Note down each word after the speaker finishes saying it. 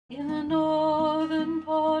In the northern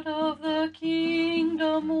part of the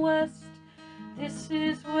kingdom west, this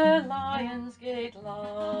is where Lions Gate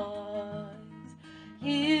lies.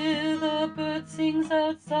 Here the bird sings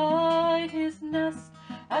outside his nest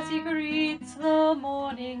as he greets the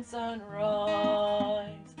morning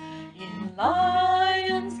sunrise. In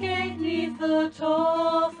Lions Gate, 'neath the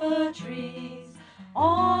tall fir trees,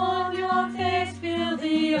 on your face feel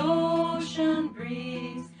the ocean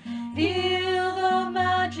breeze. Feel the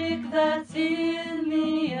magic that's in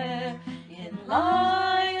the air, in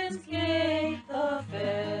Lions Gate the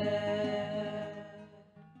fair.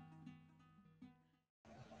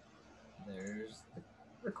 There's the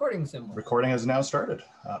recording symbol. Recording has now started.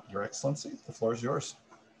 Your Excellency, the floor is yours.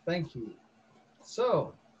 Thank you.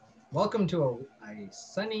 So, welcome to a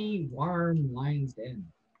sunny, warm Lion's Den.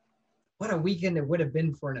 What a weekend it would have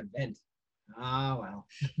been for an event. Ah, well.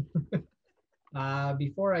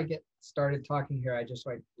 Before I get started talking here, I just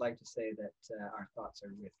like to say that our thoughts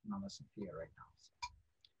are with Mama Sophia right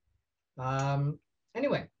now.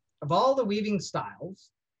 Anyway, of all the weaving styles,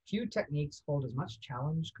 few techniques hold as much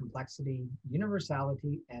challenge, complexity,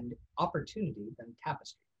 universality, and opportunity than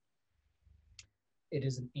tapestry. It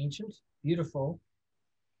is an ancient, beautiful,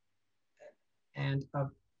 and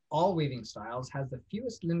of all weaving styles has the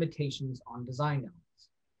fewest limitations on design elements.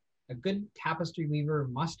 A good tapestry weaver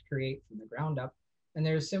must create from the ground up, and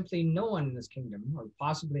there is simply no one in this kingdom, or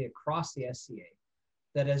possibly across the SCA,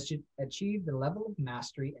 that has achieved the level of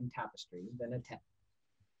mastery in tapestry than Etan.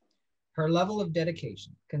 Her level of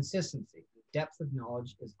dedication, consistency, and depth of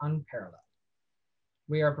knowledge is unparalleled.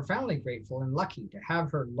 We are profoundly grateful and lucky to have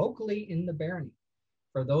her locally in the barony.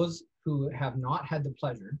 For those who have not had the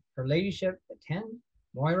pleasure, her ladyship, Etan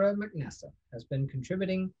McNessa, has been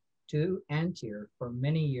contributing to Antir for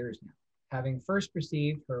many years now, having first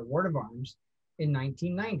received her Award of Arms in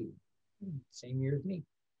 1990, same year as me,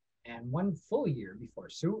 and 1 full year before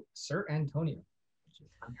Sir Antonio, which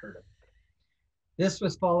is unheard of. This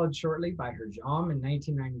was followed shortly by her Jam in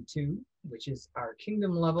 1992, which is our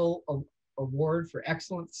kingdom level award for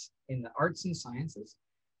excellence in the arts and sciences.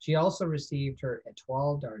 She also received her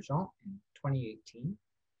Étoile d'Argent in 2018,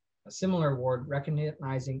 a similar award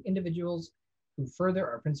recognizing individuals who further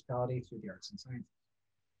our principality through the arts and sciences.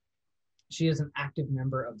 She is an active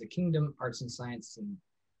member of the Kingdom Arts and Science scene,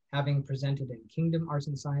 having presented in Kingdom Arts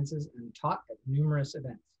and Sciences and taught at numerous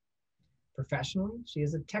events. Professionally, she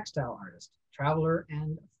is a textile artist, traveler,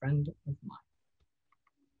 and a friend of mine.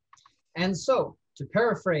 And so, to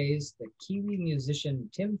paraphrase the Kiwi musician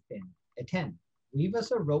Tim Finn, Etan, weave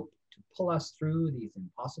us a rope to pull us through these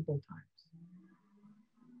impossible times.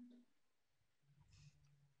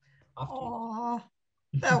 Aw,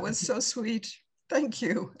 that was so sweet. Thank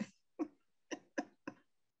you.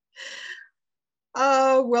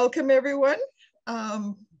 Welcome, everyone.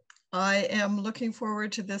 I am looking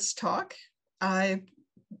forward to this talk.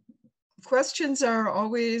 Questions are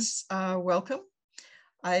always welcome.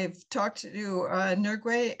 I've talked to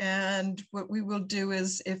Nergwe, and what we will do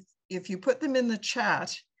is if you put them in the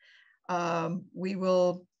chat, I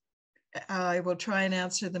will try and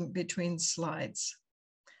answer them between slides.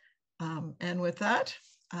 And with that,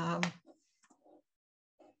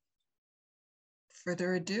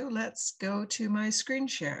 further ado, let's go to my screen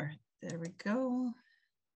share. There we go.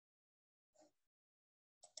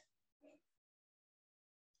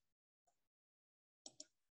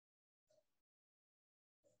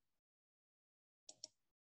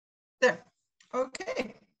 There,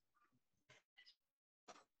 okay.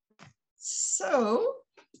 So,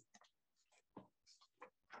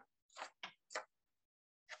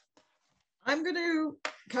 I'm going to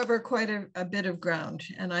cover quite a bit of ground,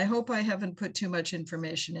 and I hope I haven't put too much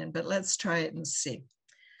information in, but let's try it and see.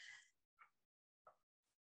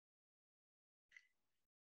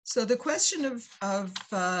 So the question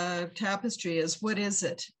of tapestry is, what is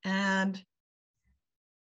it? And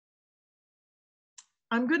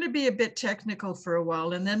I'm going to be a bit technical for a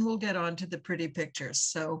while, and then we'll get on to the pretty pictures.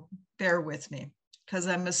 So bear with me, because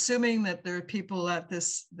I'm assuming that there are people at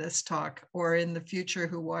this talk or in the future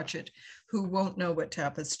who watch it who won't know what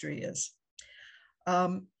tapestry is.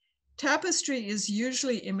 Tapestry is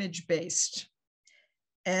usually image-based,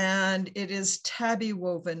 and it is tabby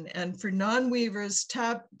woven. And for non-weavers,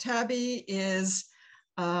 tabby is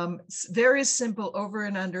very simple, over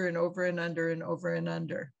and under and over and under and over and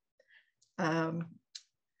under.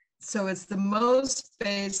 So it's the most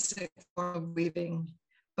basic form of weaving,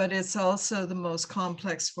 but it's also the most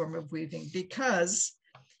complex form of weaving because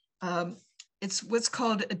it's what's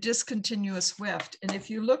called a discontinuous weft. And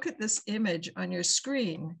if you look at this image on your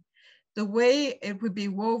screen, the way it would be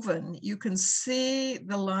woven, you can see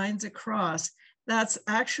the lines across, that's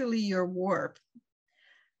actually your warp.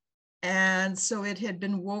 And so it had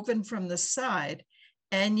been woven from the side,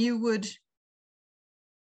 and you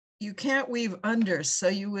can't weave under, so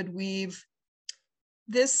you would weave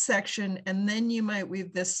this section, and then you might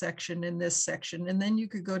weave this section and this section, and then you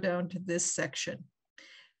could go down to this section.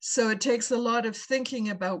 So it takes a lot of thinking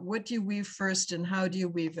about what do you weave first and how do you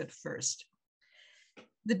weave it first.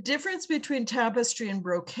 The difference between tapestry and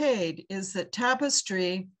brocade is that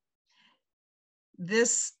tapestry,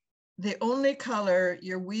 the only color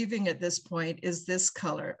you're weaving at this point is this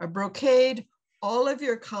color. A brocade, all of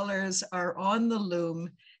your colors are on the loom,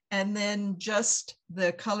 and then just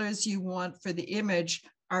the colors you want for the image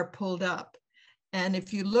are pulled up. And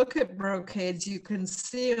if you look at brocades, you can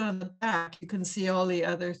see on the back, you can see all the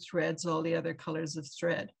other threads, all the other colors of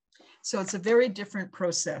thread. So it's a very different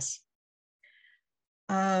process.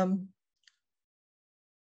 Kilim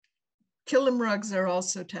rugs are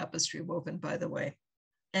also tapestry woven, by the way,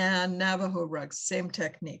 and Navajo rugs, same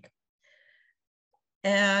technique.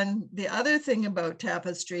 And the other thing about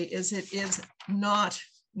tapestry is it is not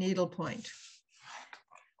needlepoint.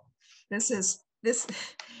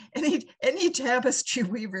 Any tapestry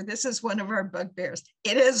weaver, this is one of our bugbears.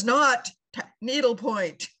 It is not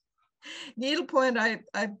needlepoint. Needlepoint,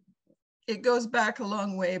 it goes back a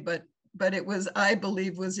long way, but it was, I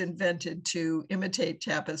believe, was invented to imitate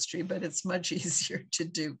tapestry, but it's much easier to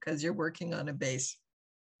do because you're working on a base.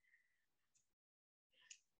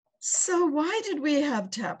 So why did we have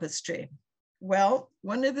tapestry? Well,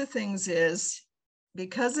 one of the things is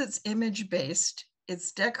because it's image-based,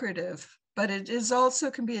 it's decorative, but it is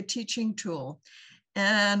also can be a teaching tool.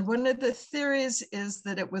 And one of the theories is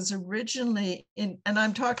that it was originally in, and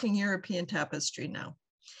I'm talking European tapestry now.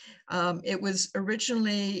 It was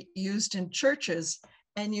originally used in churches,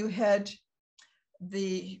 and you had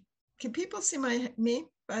can people see me,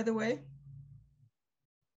 by the way?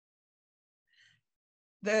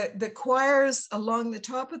 The choirs along the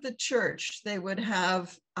top of the church, they would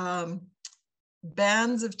have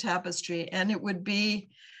bands of tapestry, and it would be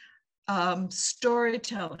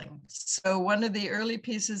storytelling. So one of the early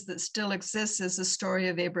pieces that still exists is the story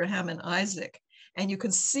of Abraham and Isaac. And you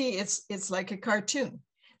can see it's like a cartoon.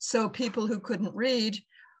 So people who couldn't read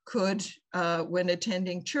could, when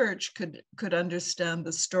attending church, could understand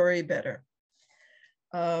the story better.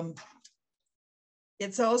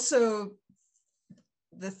 It's also,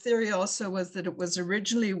 the theory also was that it was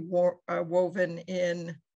originally woven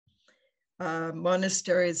in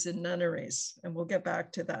monasteries and nunneries, and we'll get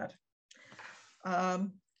back to that.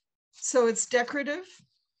 So it's decorative,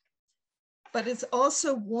 but it's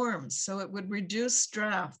also warm, so it would reduce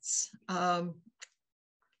drafts.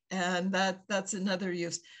 And that's another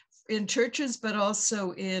use in churches, but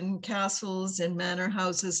also in castles and manor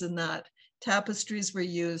houses, and that tapestries were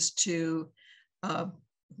used to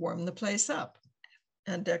warm the place up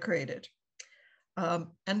and decorate it. And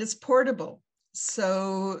it's portable.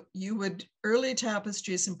 So early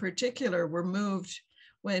tapestries in particular were moved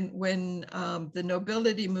when the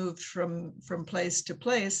nobility moved from place to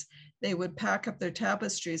place. They would pack up their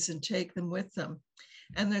tapestries and take them with them.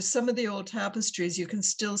 And there's some of the old tapestries, you can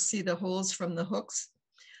still see the holes from the hooks.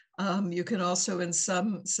 You can also, in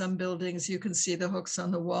some buildings, you can see the hooks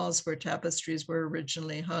on the walls where tapestries were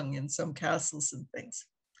originally hung in some castles and things.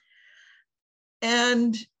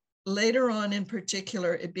 And later on, in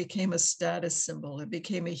particular, it became a status symbol. It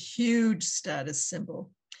became a huge status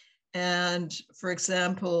symbol. And for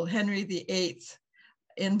example, Henry VIII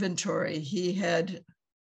inventory, he had,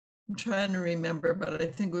 I'm trying to remember, but I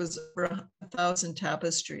think it was over 1,000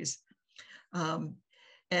 tapestries.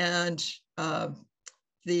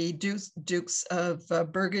 The Dukes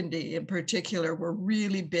of Burgundy in particular were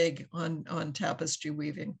really big on tapestry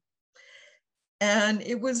weaving. And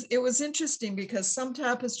it was interesting because some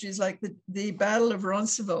tapestries, like the Battle of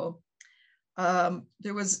Roncevaux,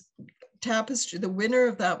 there was tapestry, the winner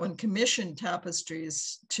of that one commissioned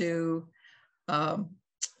tapestries to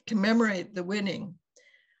commemorate the winning.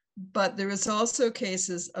 But there was also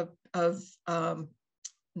cases of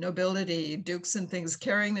nobility, dukes and things,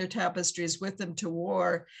 carrying their tapestries with them to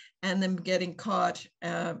war and them getting caught,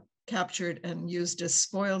 captured and used as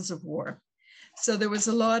spoils of war. So there was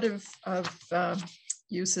a lot of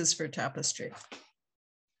uses for tapestry.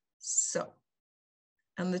 So,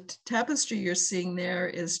 and the tapestry you're seeing there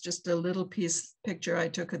is just a little picture I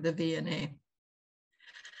took of the V&A.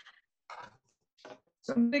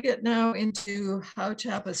 So I'm going to get now into how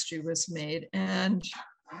tapestry was made. And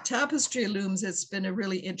tapestry looms, it's been a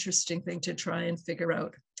really interesting thing to try and figure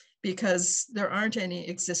out because there aren't any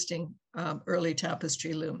existing early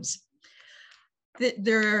tapestry looms.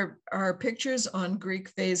 There are pictures on Greek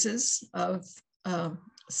vases of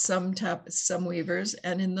some weavers,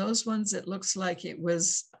 and in those ones it looks like it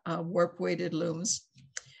was warp weighted looms.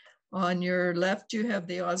 On your left you have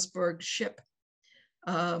the Osborg ship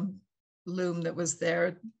loom that was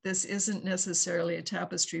there. This isn't necessarily a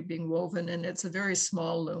tapestry being woven, and it's a very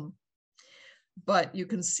small loom, but you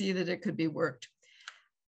can see that it could be worked.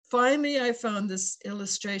 Finally, I found this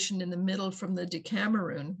illustration in the middle from the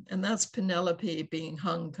Decameron, and that's Penelope being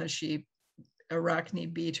hung because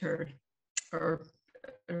Arachne beat her, or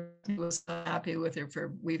was not happy with her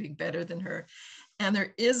for weaving better than her. And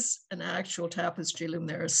there is an actual tapestry loom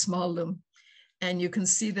there, a small loom, and you can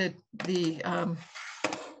see that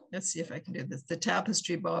let's see if I can do this, the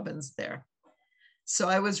tapestry bobbins there. So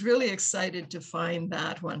I was really excited to find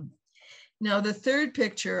that one. Now the third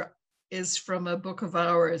picture is from a book of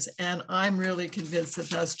hours, and I'm really convinced that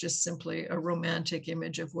that's just simply a romantic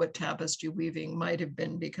image of what tapestry weaving might have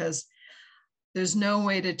been, because there's no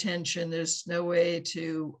way to tension, there's no way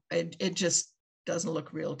to, it just doesn't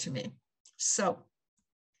look real to me. So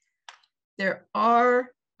there are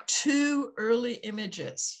two early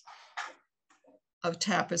images of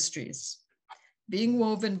tapestries being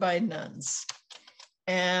woven by nuns.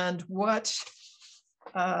 And what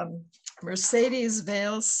Mercedes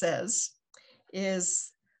Vale says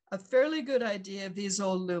is a fairly good idea of these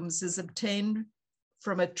old looms is obtained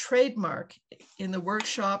from a trademark in the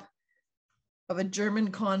workshop of a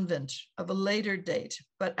German convent of a later date,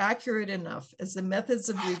 but accurate enough as the methods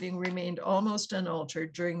of weaving remained almost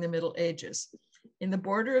unaltered during the Middle Ages. In the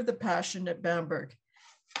border of the Passion at Bamberg,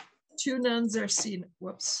 two nuns are seen,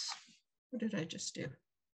 whoops, what did I just do?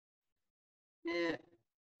 Yeah.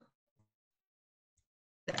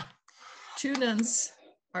 There. Two nuns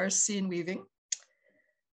are seen weaving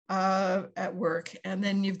at work, and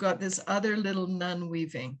then you've got this other little nun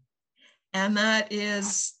weaving. And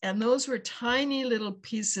those were tiny little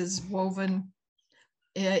pieces woven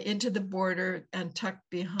into the border and tucked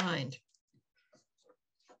behind.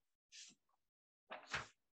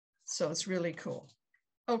 So it's really cool.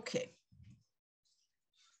 Okay.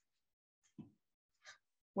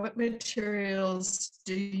 What materials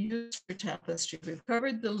do you use for tapestry? We've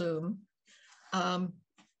covered the loom.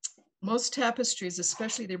 Most tapestries,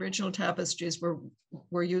 especially the original tapestries,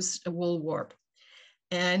 were used a wool warp.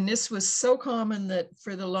 And this was so common that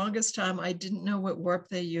for the longest time, I didn't know what warp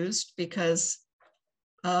they used, because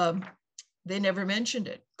they never mentioned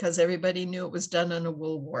it, because everybody knew it was done on a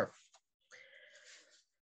wool warp.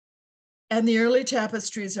 And the early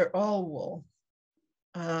tapestries are all wool.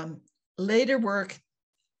 Later work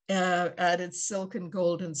added silk and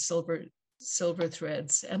gold and silver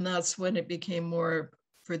threads. And that's when it became more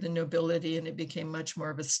for the nobility, and it became much more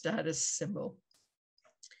of a status symbol.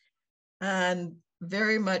 And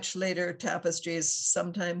very much later tapestries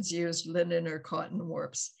sometimes used linen or cotton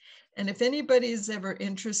warps. And if anybody's ever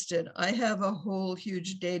interested, I have a whole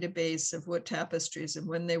huge database of what tapestries and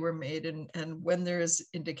when they were made, and when there is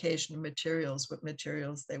indication of materials, what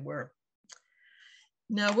materials they were.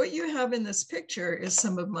 Now, what you have in this picture is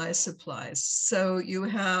some of my supplies. So you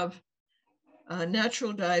have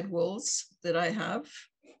natural dyed wools that I have.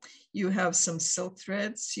 You have some silk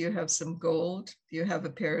threads, you have some gold, you have a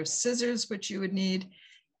pair of scissors, which you would need,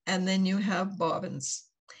 and then you have bobbins.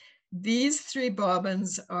 These three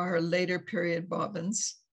bobbins are later period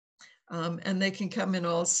bobbins, and they can come in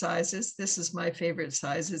all sizes. This is my favorite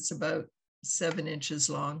size. It's about 7 inches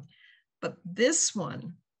long. But this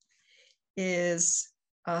one is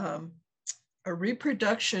a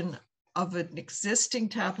reproduction of an existing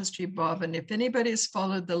tapestry bobbin. If anybody's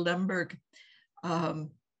followed the Lemberg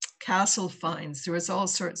castle finds, there was all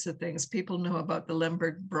sorts of things. People know about the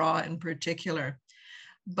Lemberg bra in particular,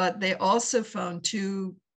 but they also found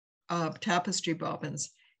two tapestry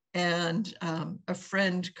bobbins, and a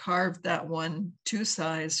friend carved that one 2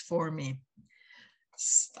 size for me.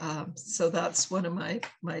 So that's one of my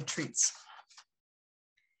treats.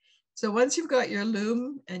 So once you've got your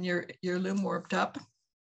loom and your loom warped up,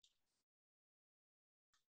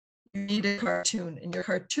 you need a cartoon, and your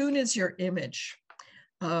cartoon is your image.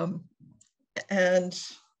 And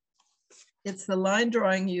it's the line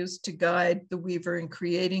drawing used to guide the weaver in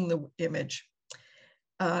creating the image.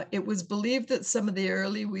 It was believed that some of the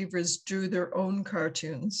early weavers drew their own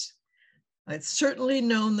cartoons. It's certainly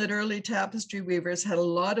known that early tapestry weavers had a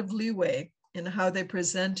lot of leeway in how they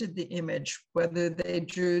presented the image, whether they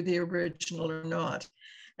drew the original or not.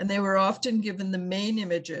 And they were often given the main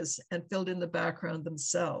images and filled in the background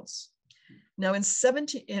themselves. Now in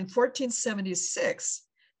 1476,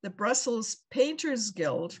 the Brussels Painters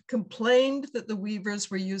Guild complained that the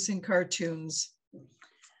weavers were using cartoons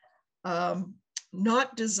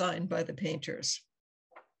not designed by the painters.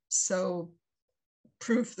 So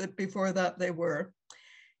proof that before that they were.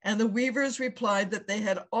 And the weavers replied that they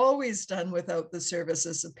had always done without the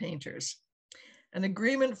services of painters. An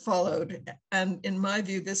agreement followed, and in my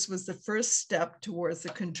view, this was the first step towards the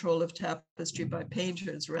control of tapestry by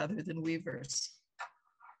painters rather than weavers.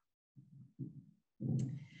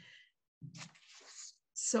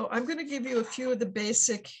 So I'm going to give you a few of the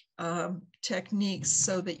basic techniques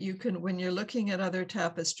so that you can, when you're looking at other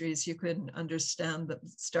tapestries, you can understand them,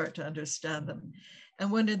 start to understand them.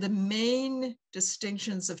 And one of the main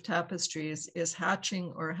distinctions of tapestries is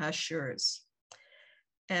hatching or hachures.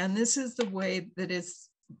 And this is the way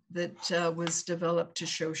that was developed to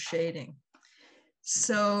show shading.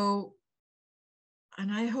 So,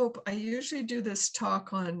 and I hope, I usually do this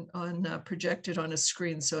talk on projected on a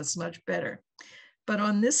screen, so it's much better. But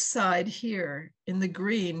on this side here in the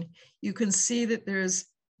green, you can see that there's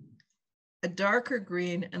a darker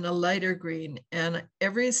green and a lighter green. And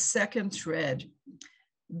every second thread,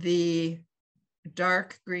 the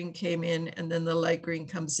dark green came in, and then the light green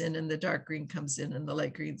comes in, and the dark green comes in, and the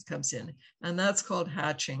light green comes in. And that's called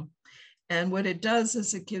hatching. And what it does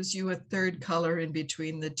is it gives you a third color in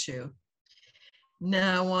between the two.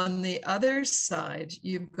 Now, on the other side,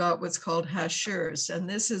 you've got what's called hachures, and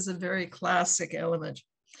this is a very classic element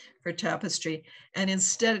for tapestry. And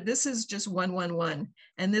instead, this is just 1, 1, 1.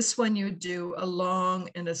 And this one you do a long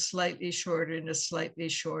and a slightly shorter and a slightly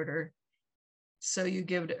shorter. So you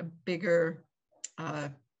give it a bigger,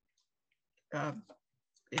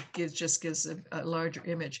 just gives a larger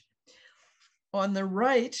image. On the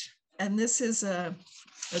right, and this is a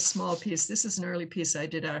small piece. This is an early piece I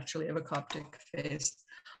did actually of a Coptic face.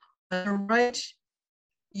 On the right,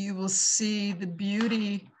 you will see the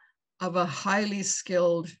beauty of a highly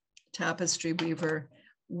skilled tapestry weaver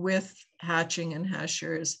with hatching and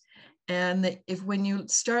hachures. And when you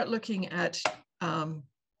start looking at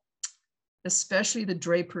especially the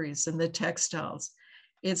draperies and the textiles,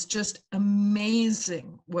 it's just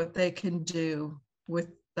amazing what they can do with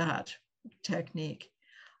that technique.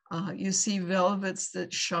 You see velvets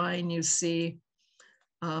that shine, you see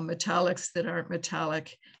metallics that aren't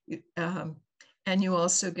metallic, and you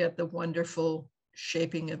also get the wonderful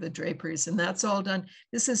shaping of the draperies, and that's all done.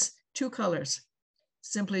 This is 2 colors,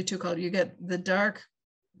 simply 2 colors. You get the dark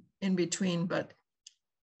in between, but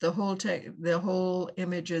the whole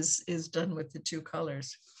image is done with the 2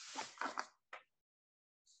 colors.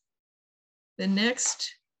 The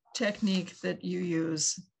next technique that you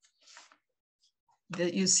use,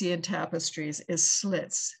 that you see in tapestries, is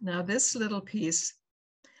slits. Now this little piece,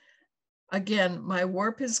 again, my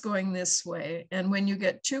warp is going this way, and when you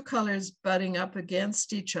get 2 colors butting up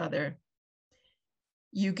against each other,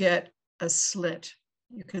 you get a slit.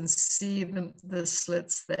 You can see the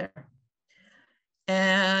slits there.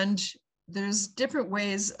 And there's different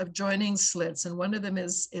ways of joining slits, and one of them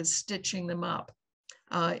is stitching them up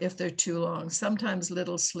if they're too long. Sometimes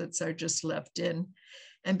little slits are just left in.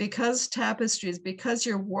 And because tapestries, because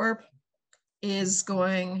your warp is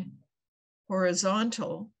going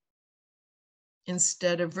horizontal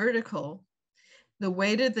instead of vertical, the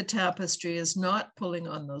weight of the tapestry is not pulling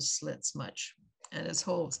on those slits much, and it's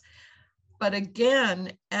holes. But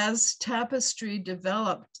again, as tapestry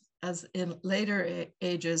developed, as in later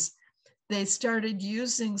ages, they started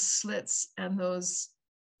using slits and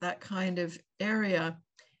that kind of area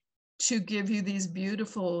to give you these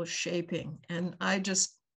beautiful shaping. And I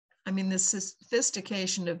mean, the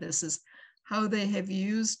sophistication of this is how they have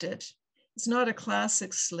used it. It's not a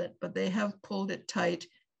classic slit, but they have pulled it tight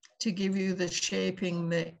to give you the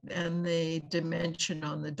shaping and the dimension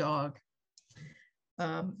on the dog.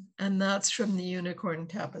 And that's from the unicorn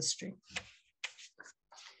tapestry.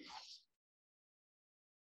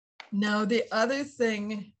 Now, the other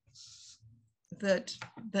thing that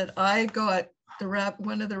I got,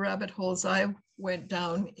 one of the rabbit holes I went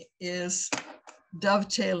down is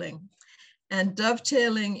dovetailing. And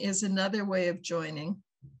dovetailing is another way of joining.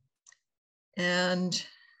 And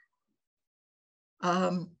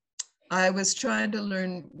I was trying to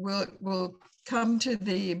learn, we'll come to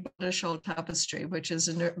the Seneschal tapestry, which is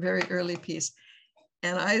a very early piece.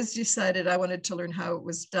 And I decided I wanted to learn how it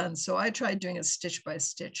was done. So I tried doing it stitch by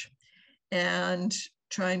stitch and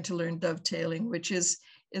trying to learn dovetailing, which is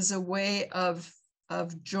a way of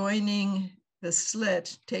joining the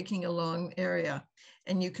slit, taking a long area.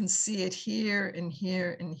 And you can see it here and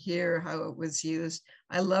here and here, how it was used.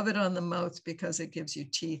 I love it on the mouth because it gives you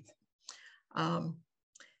teeth.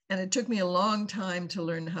 And it took me a long time to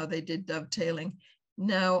learn how they did dovetailing.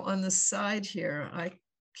 Now on the side here, I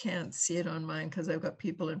can't see it on mine because I've got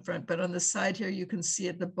people in front, but on the side here, you can see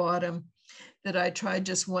at the bottom that I tried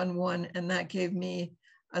just 1, 1, and that gave me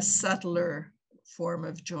a subtler form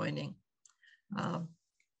of joining.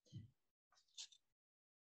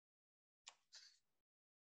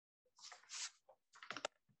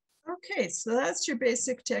 Okay, so that's your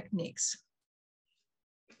basic techniques.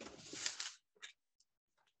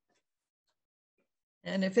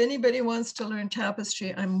 And if anybody wants to learn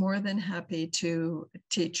tapestry, I'm more than happy to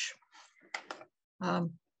teach.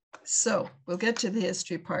 So we'll get to the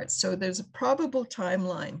history part. So there's a probable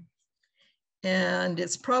timeline, and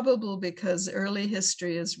it's probable because early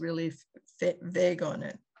history is really vague on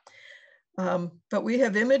it. But we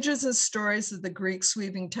have images and stories of the Greeks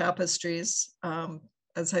weaving tapestries.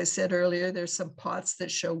 As I said earlier, there's some pots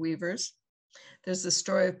that show weavers. There's the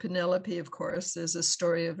story of Penelope, of course. There's a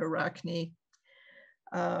story of Arachne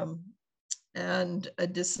and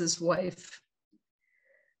Odysseus' wife.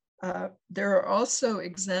 There are also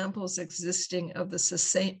examples existing of the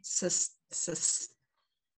Sasanians.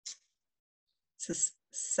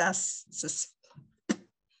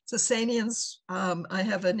 I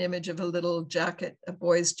have an image of a little jacket, a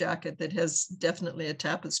boy's jacket that has definitely a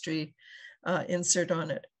tapestry insert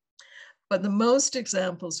on it. But the most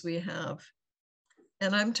examples we have,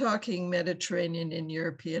 and I'm talking Mediterranean and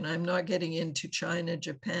European, I'm not getting into China,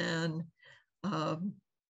 Japan,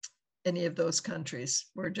 any of those countries.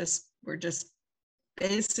 We're just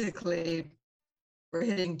basically, we're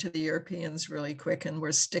hitting to the Europeans really quick, and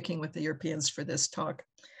we're sticking with the Europeans for this talk.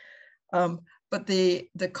 But the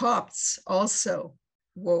Copts also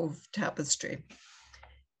wove tapestry,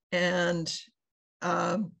 and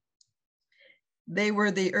they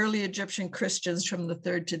were the early Egyptian Christians from the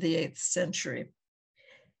 3rd to the 8th century.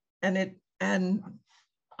 And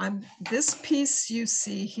this piece you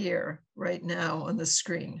see here right now on the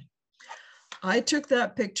screen, I took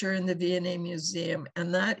that picture in the V&A Museum,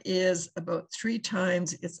 and that is about 3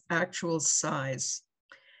 times its actual size.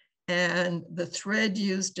 And the thread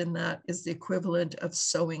used in that is the equivalent of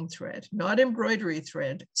sewing thread, not embroidery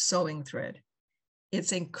thread, sewing thread.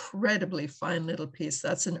 It's incredibly fine little piece.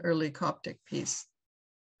 That's an early Coptic piece.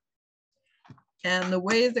 And the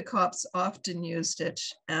way the Copts often used it,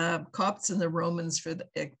 Copts and the Romans for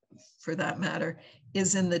that matter,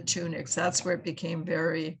 is in the tunics. That's where it became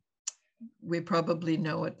very, we probably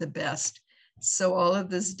know it the best. So all of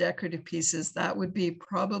these decorative pieces, that would be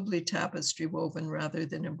probably tapestry woven rather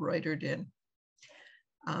than embroidered in.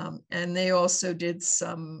 And they also did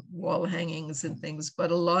some wall hangings and things, but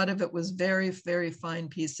a lot of it was very, very fine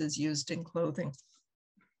pieces used in clothing.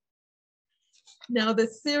 Now, the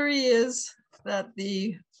theory is that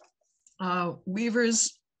the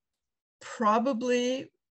weavers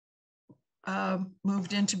probably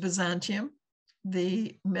moved into Byzantium,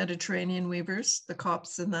 the Mediterranean weavers, the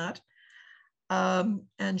Copts and that,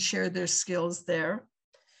 and shared their skills there.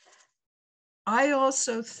 I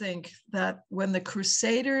also think that when the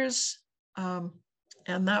Crusaders, and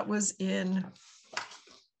that was in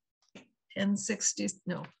in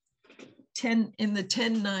the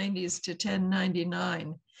 1090s to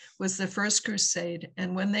 1099 was the first crusade.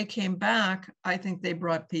 And when they came back, I think they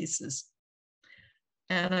brought pieces.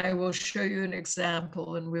 And I will show you an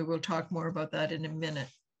example, and we will talk more about that in a minute.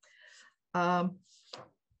 But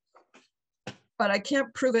I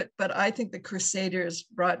can't prove it, but I think the Crusaders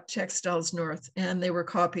brought textiles north, and they were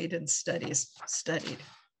copied and studied.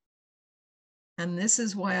 And this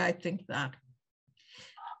is why I think that.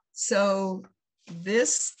 So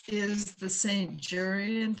this is the St.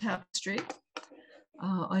 Jurian tapestry.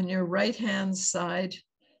 On your right-hand side,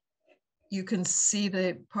 you can see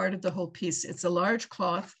the part of the whole piece. It's a large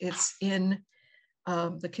cloth. It's in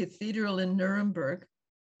the cathedral in Nuremberg.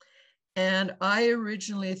 And I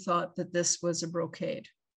originally thought that this was a brocade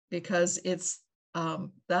because it's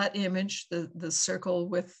that image, the circle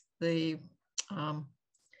with the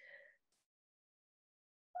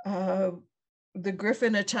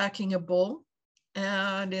griffin attacking a bull.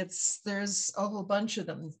 And there's a whole bunch of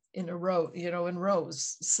them in a row, in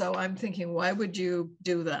rows. So I'm thinking, why would you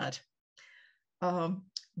do that?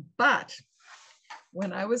 But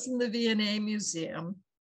when I was in the V&A Museum,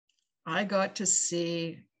 I got to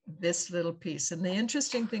see this little piece. And the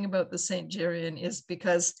interesting thing about the St. Jurian is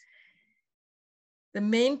because the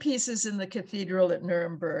main piece is in the cathedral at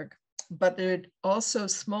Nuremberg, but there are also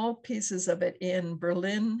small pieces of it in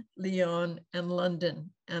Berlin, Lyon, and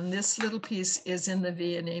London. And this little piece is in the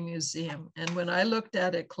V&A Museum. And when I looked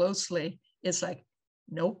at it closely, it's like,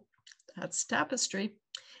 nope, that's tapestry.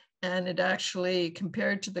 And it actually,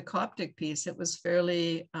 compared to the Coptic piece, it was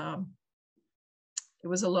fairly, it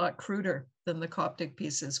was a lot cruder than the Coptic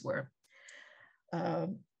pieces were.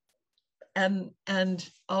 And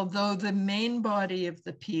although the main body of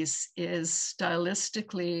the piece is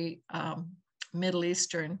stylistically Middle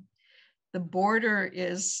Eastern, The border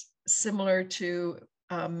is similar to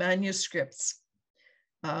manuscripts,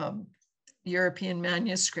 European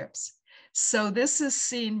manuscripts. So this is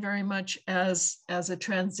seen very much as a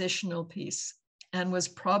transitional piece and was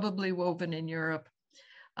probably woven in Europe,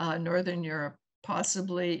 Northern Europe,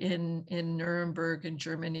 possibly in Nuremberg in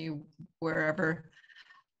Germany, wherever,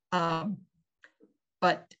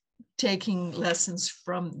 but taking lessons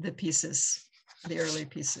from the pieces, the early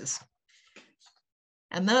pieces.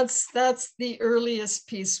 And that's the earliest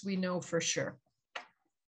piece we know for sure.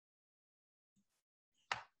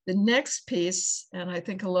 The next piece, and I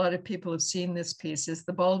think a lot of people have seen this piece, is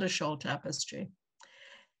the Balderskjold tapestry.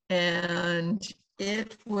 And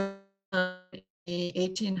it was in the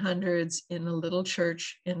 1800s in a little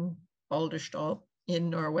church in Balderskjold in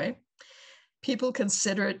Norway. People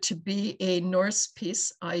consider it to be a Norse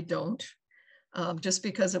piece. I don't. Just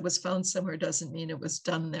because it was found somewhere doesn't mean it was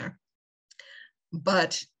done there.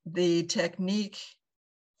 But the technique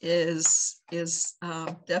is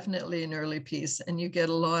definitely an early piece, and you get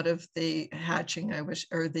a lot of the hatching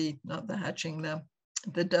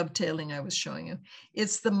the dovetailing I was showing you.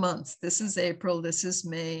 It's the months. This is April, this is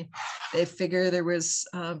May. They figure there was,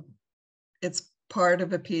 it's part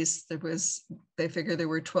of a piece. They figure there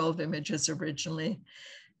were 12 images originally.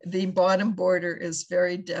 The bottom border is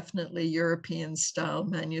very definitely European style,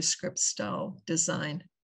 manuscript style design.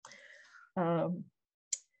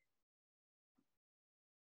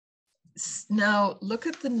 Now look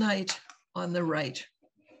at the knight on the right.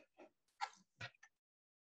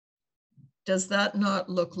 Does that not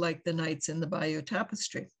look like the knights in the Bayeux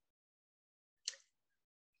tapestry?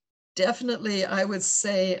 Definitely, I would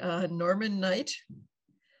say a Norman knight.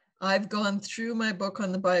 I've gone through my book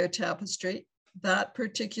on the Bayeux tapestry. That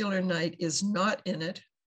particular knight is not in it.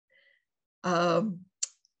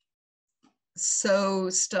 So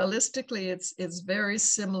stylistically, it's very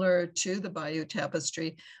similar to the Bayeux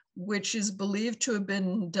tapestry, which is believed to have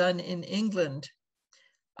been done in England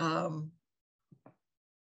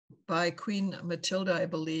by Queen Matilda, I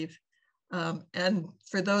believe. And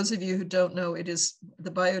for those of you who don't know, it is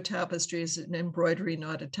the Bayeux tapestry is an embroidery,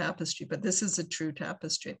 not a tapestry, but this is a true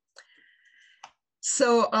tapestry.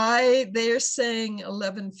 So they're saying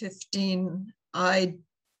 1115. I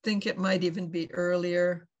think it might even be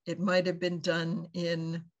earlier. It might have been done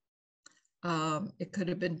in, it could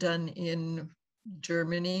have been done in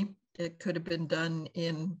Germany. It could have been done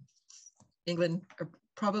in England, or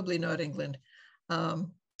probably not England.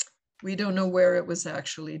 We don't know where it was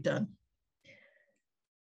actually done.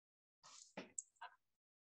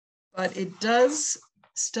 But it does,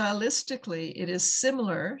 stylistically, it is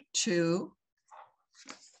similar to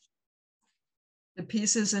the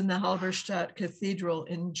pieces in the Halberstadt Cathedral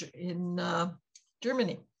in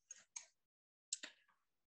Germany.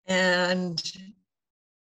 And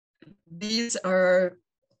these are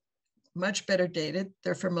much better dated.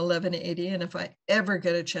 They're from 1180. And if I ever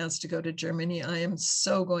get a chance to go to Germany, I am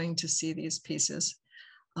so going to see these pieces.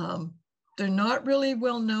 They're not really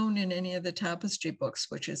well known in any of the tapestry books,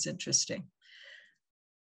 which is interesting.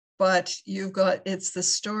 But you've got, it's the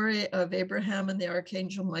story of Abraham and the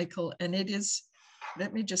Archangel Michael. And it is,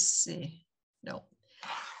 let me just see. No.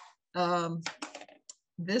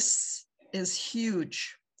 This is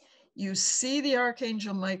huge. You see the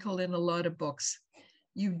Archangel Michael in a lot of books.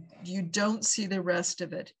 You don't see the rest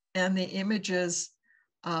of it. And the images,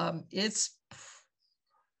 it's,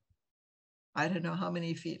 I don't know how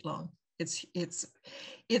many feet long.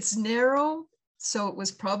 It's narrow, so it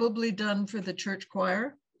was probably done for the church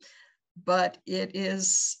choir, but it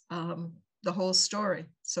is the whole story.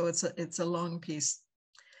 So it's a long piece.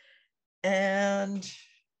 And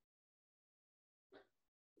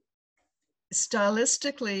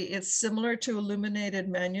stylistically, it's similar to illuminated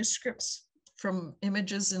manuscripts from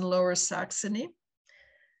images in Lower Saxony.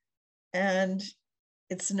 And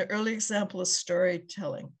it's an early example of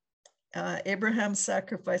storytelling. Abraham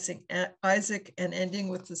sacrificing Isaac and ending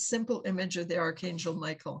with the simple image of the Archangel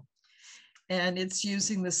Michael. And it's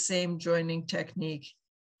using the same joining technique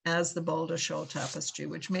as the Balderskjold tapestry,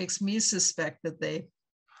 which makes me suspect that they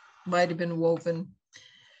might have been woven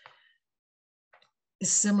a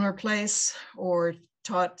similar place or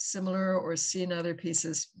taught similar or seen other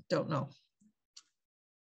pieces, don't know.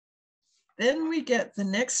 Then we get the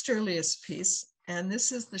next earliest piece, and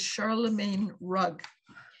this is the Charlemagne rug.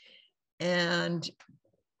 And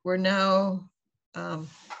we're now,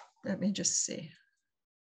 let me just see,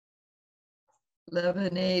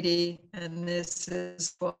 1180, and this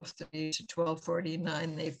is 1230 to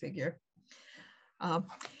 1249, they figure.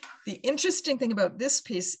 The interesting thing about this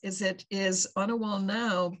piece is it is on a wall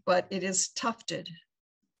now, but it is tufted.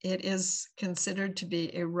 It is considered to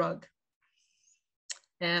be a rug.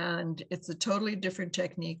 And it's a totally different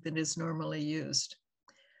technique than is normally used.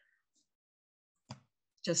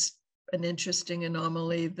 Just an interesting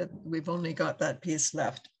anomaly that we've only got that piece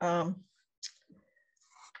left.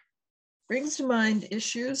 Brings to mind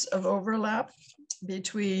issues of overlap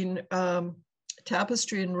between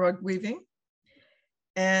tapestry and rug weaving.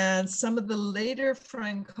 And some of the later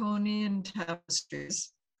Franconian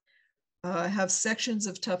tapestries have sections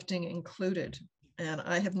of tufting included. And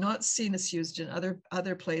I have not seen this used in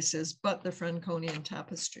other places but the Franconian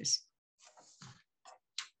tapestries.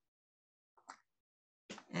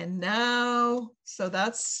 And now, so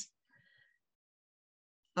that's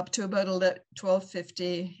up to about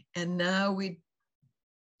 1250. And now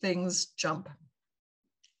things jump.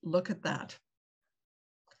 Look at that.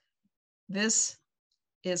 This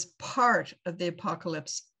is part of the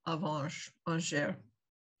apocalypse of Angers.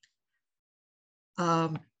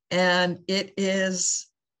 And it is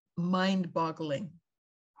mind-boggling.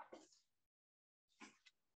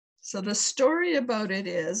 So the story about it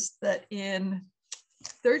is that in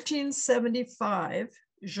 1375,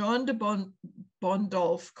 Jean de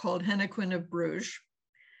Bondolph, called Hennequin of Bruges,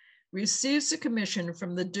 receives a commission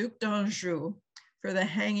from the Duc d'Anjou for the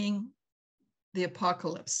hanging the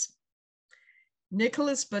apocalypse.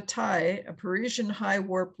 Nicolas Bataille, a Parisian high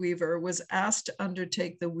warp weaver, was asked to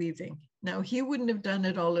undertake the weaving. Now, he wouldn't have done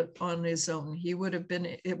it all on his own. It would have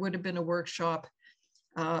been a workshop.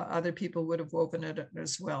 Other people would have woven it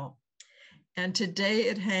as well. And today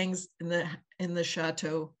it hangs in the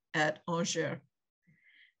chateau at Angers.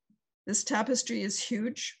 This tapestry is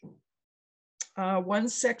huge. One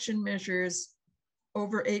section measures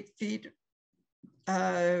over 8 feet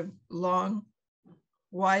long,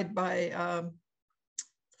 wide by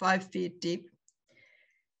 5 feet deep.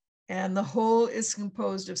 And the whole is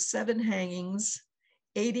composed of 7 hangings,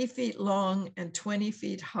 80 feet long and 20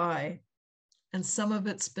 feet high. And some of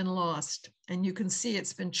it's been lost. And you can see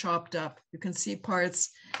it's been chopped up. You can see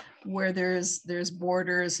parts where there's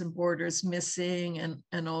borders and borders missing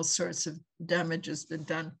and all sorts of damage has been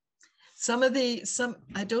done.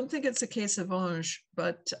 I don't think it's a case of Angers,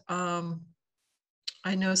 but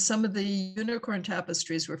I know some of the unicorn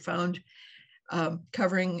tapestries were found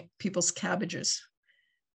covering people's cabbages.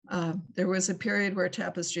 There was a period where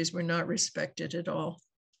tapestries were not respected at all.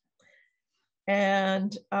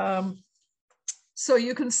 And so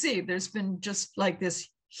you can see there's been just like this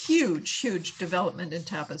huge development in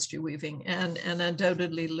tapestry weaving and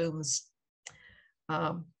undoubtedly looms.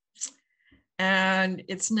 And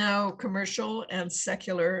it's now commercial and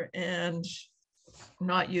secular and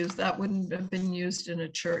not used. That wouldn't have been used in a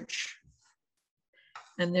church.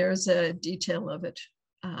 And there's a detail of it.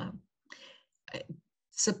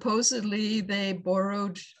 Supposedly they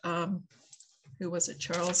borrowed, who was it,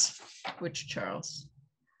 Charles? Which Charles?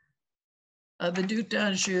 The Duc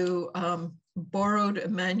d'Anjou borrowed a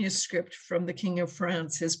manuscript from the King of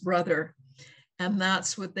France, his brother, and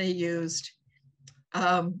that's what they used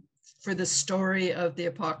for the story of the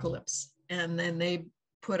apocalypse. And then they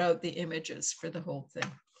put out the images for the whole thing.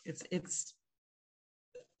 It's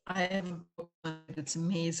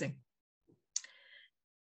amazing.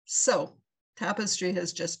 So tapestry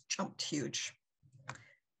has just jumped huge.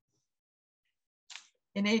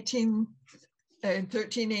 In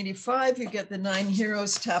 1385, you get the 9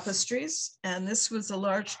 Heroes tapestries, and this was a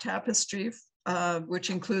large tapestry which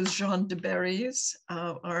includes Jean de Berry's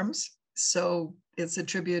arms, so it's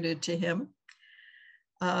attributed to him.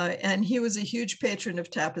 And he was a huge patron of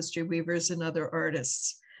tapestry weavers and other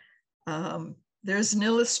artists. There's an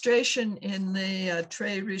illustration in the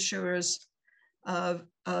Très Richeurs of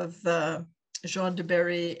Jean de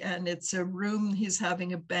Berry, and it's a room, he's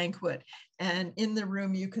having a banquet. And in the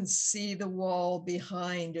room, you can see the wall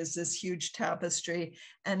behind is this huge tapestry.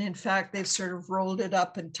 And in fact, they've sort of rolled it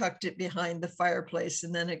up and tucked it behind the fireplace,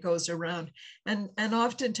 and then it goes around. And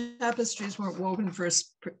often tapestries weren't woven for a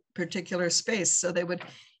particular space. So they would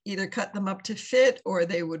either cut them up to fit, or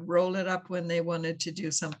they would roll it up when they wanted to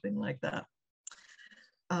do something like that.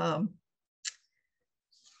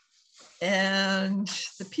 And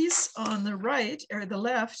the piece on the right or the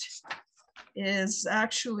left is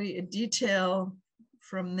actually a detail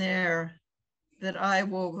from there that I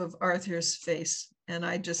wove of Arthur's face. And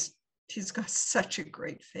he's got such a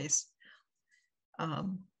great face.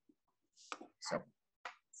 So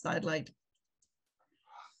sidelight.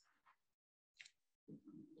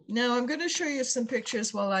 Now I'm going to show you some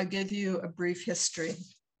pictures while I give you a brief history.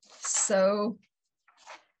 So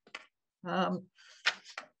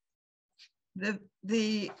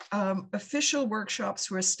the official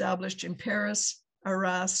workshops were established in Paris,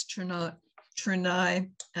 Arras, Tournai,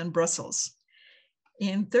 and Brussels.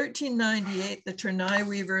 In 1398, the Tournai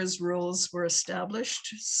weavers' rules were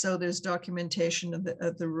established. So there's documentation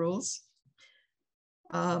of the rules.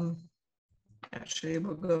 Actually,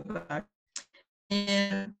 we'll go back.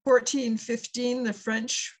 In 1415, the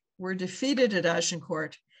French were defeated at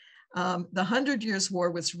Agincourt. The 100 Years' War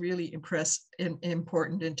was really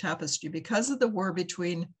important in tapestry because of the war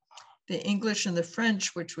between the English and the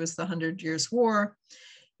French, which was the 100 Years' War.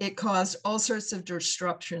 It caused all sorts of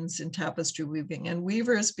disruptions in tapestry weaving. And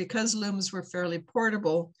weavers, because looms were fairly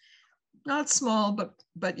portable, not small,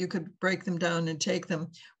 but you could break them down and take them,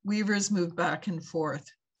 weavers moved back and forth.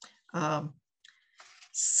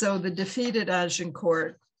 So the defeat at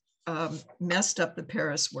Agincourt messed up the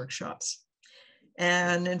Paris workshops.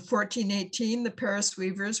 And in 1418, the Paris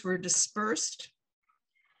weavers were dispersed.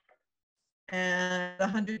 And the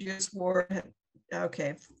 100 Years' War,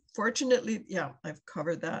 okay, fortunately, yeah, I've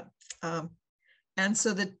covered that. And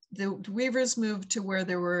so the weavers moved to where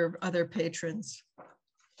there were other patrons.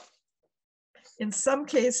 In some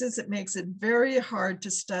cases, it makes it very hard to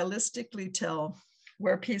stylistically tell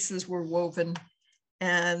where pieces were woven,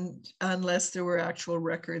 and unless there were actual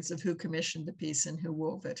records of who commissioned the piece and who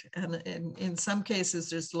wove it. And in some cases,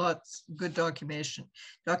 there's lots of good documentation.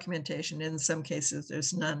 In some cases,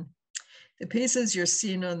 there's none. The pieces you're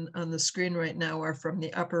seeing on the screen right now are from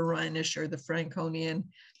the Upper Rhinish or the Franconian.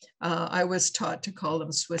 I was taught to call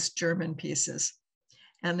them Swiss German pieces.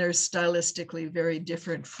 And they're stylistically very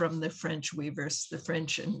different from the French weavers, the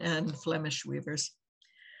French and Flemish weavers.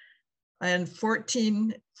 In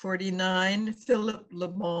 1449, Philip Le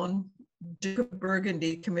Bon, Duke of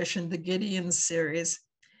Burgundy, commissioned the Gideon series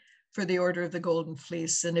for the Order of the Golden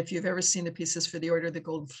Fleece. And if you've ever seen the pieces for the Order of the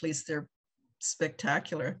Golden Fleece, they're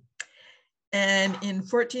spectacular. And in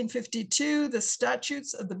 1452, the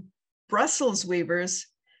statutes of the Brussels weavers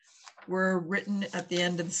were written at the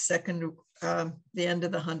end of the end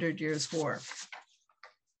of the 100 Years' War.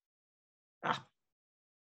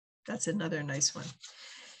 That's another nice one.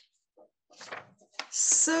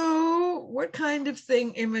 So what kind of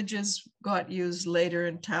images got used later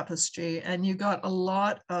in tapestry? And you got a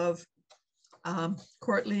lot of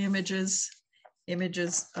courtly images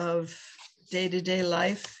of day-to-day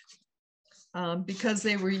life, because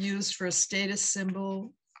they were used for a status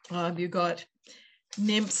symbol. You got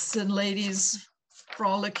nymphs and ladies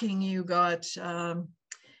frolicking, you got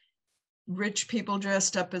rich people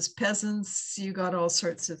dressed up as peasants, you got all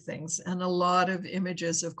sorts of things, and a lot of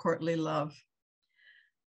images of courtly love.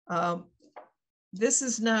 This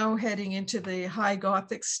is now heading into the high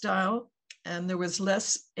Gothic style, and there was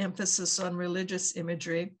less emphasis on religious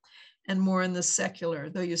imagery and more in the secular,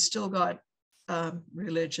 though you still got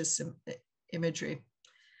religious imagery.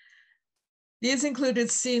 These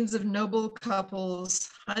included scenes of noble couples,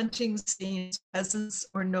 hunting scenes, peasants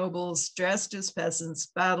or nobles dressed as peasants,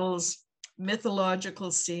 battles,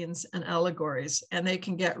 mythological scenes, and allegories. And they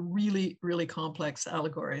can get really, really complex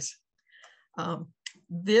allegories.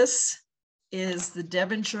 This is the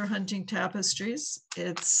Devonshire hunting tapestries.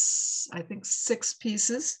 It's, I think, 6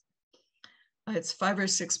 pieces. It's 5 or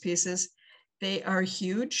 6 pieces. They are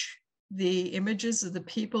huge. The images of the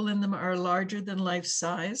people in them are larger than life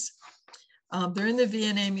size. They're in the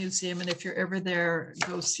V&A Museum, and if you're ever there,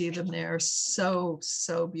 go see them. They are so,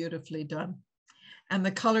 so beautifully done. And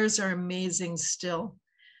the colors are amazing still.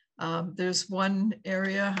 There's one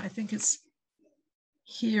area, I think it's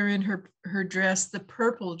here in her dress, the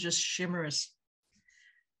purple just shimmers.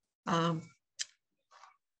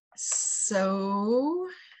 So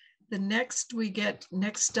the next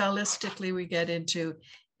stylistically we get into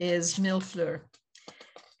is millefleur.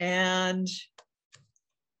 And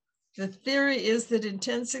the theory is that in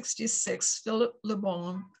 1066, Philip Le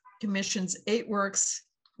Bon commissions 8 works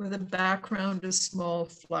with a background of small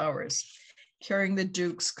flowers, carrying the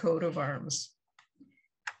Duke's coat of arms.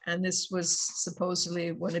 And this was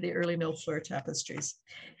supposedly one of the early millefleur tapestries.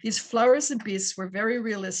 These flowers and beasts were very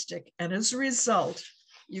realistic, and as a result,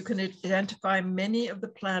 you can identify many of the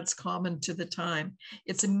plants common to the time.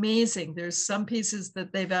 It's amazing. There's some pieces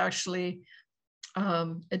that they've actually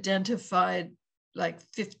identified like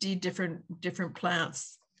 50 different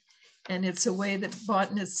plants. And it's a way that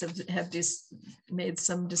botanists have made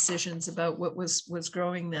some decisions about what was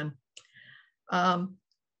growing then.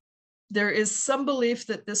 There is some belief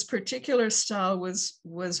that this particular style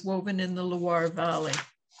was woven in the Loire Valley.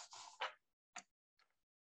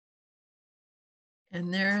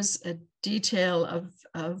 And there's a detail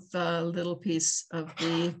of a little piece of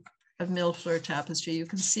millefleur tapestry. You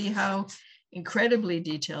can see how incredibly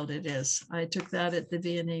detailed it is. I took that at the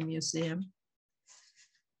V&A Museum.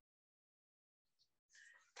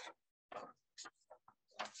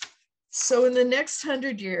 So in the next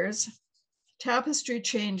 100 years, tapestry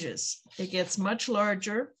changes. It gets much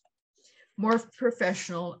larger, more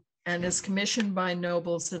professional, and is commissioned by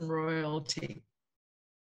nobles and royalty.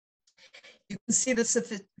 You can see the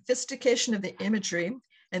sophistication of the imagery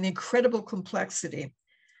and the incredible complexity.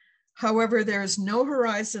 However, there is no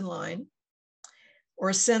horizon line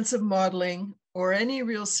or sense of modeling or any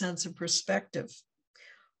real sense of perspective.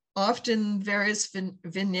 Often various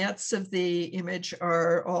vignettes of the image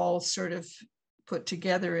are all sort of put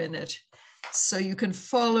together in it. So you can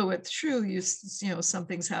follow it through. You know,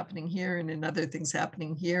 something's happening here and another thing's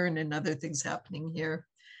happening here and another thing's happening here.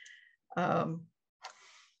 And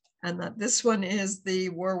that this one is the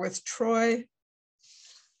War with Troy,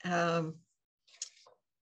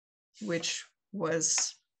 which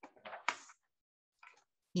was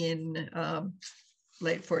in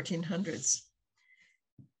late 1400s.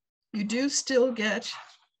 You do still get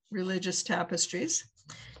religious tapestries.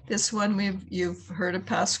 This one you've heard of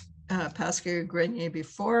Pascal Grenier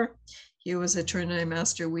before. He was a Tournai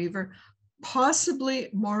master weaver, possibly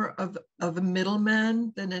more of a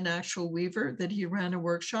middleman than an actual weaver, that he ran a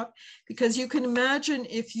workshop. Because you can imagine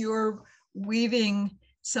if you're weaving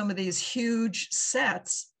some of these huge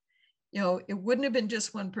sets, you know, it wouldn't have been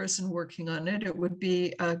just one person working on it. It would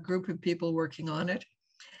be a group of people working on it.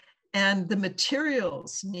 And the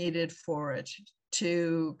materials needed for it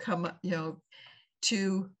to come, you know,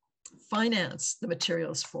 to finance the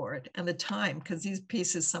materials for it, and the time, because these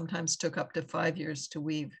pieces sometimes took up to 5 years to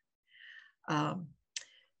weave.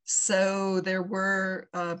 So there were,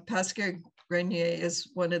 Pascal Grenier is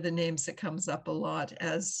one of the names that comes up a lot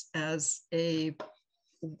as a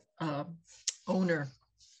owner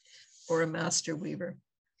or a master weaver.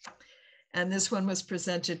 And this one was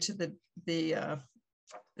presented to the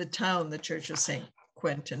town, the Church of St.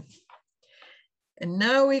 Quentin. And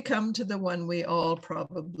now we come to the one we all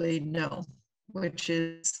probably know, which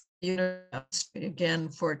is, again,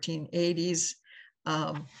 1480s.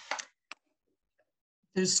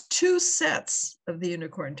 There's two sets of the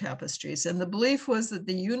unicorn tapestries, and the belief was that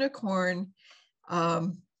the unicorn,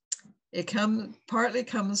 partly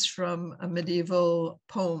comes from a medieval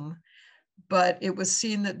poem, but it was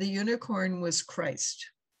seen that the unicorn was Christ,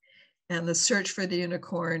 and the search for the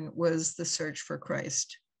unicorn was the search for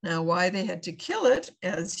Christ. Now, why they had to kill it,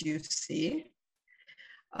 as you see,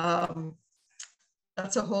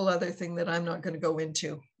 that's a whole other thing that I'm not going to go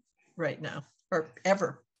into right now, or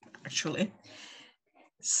ever, actually.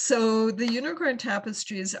 So the unicorn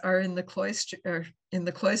tapestries are in the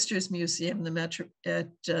Cloisters Museum,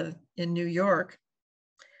 in New York.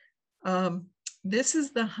 This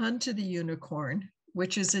is the Hunt of the Unicorn,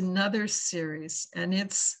 which is another series, and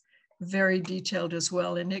it's very detailed as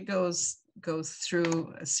well, and it goes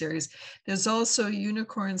through a series. There's also a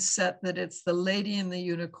unicorn set that it's the Lady and the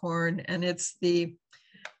Unicorn, and it's the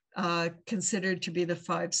considered to be the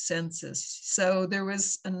 5 senses. So there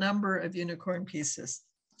was a number of unicorn pieces.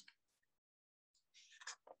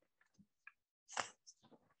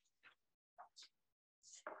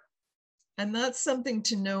 And that's something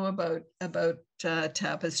to know about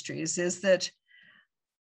tapestries, is that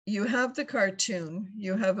you have the cartoon,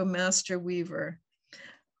 you have a master weaver,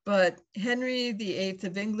 but Henry VIII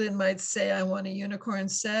of England might say, I want a unicorn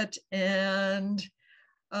set, and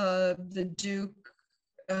the Duke,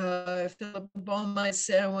 Philip the Bald might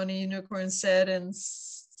say, I want a unicorn set, and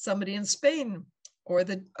somebody in Spain or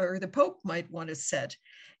the Pope might want a set.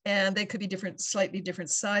 And they could be slightly different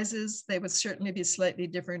sizes. They would certainly be slightly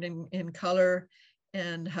different in color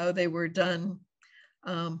and how they were done.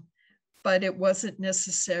 But it wasn't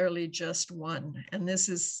necessarily just one. And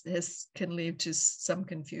this can lead to some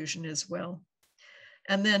confusion as well.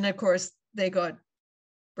 And then, of course, they got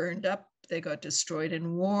burned up. They got destroyed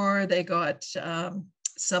in war. They got,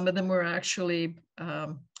 some of them were actually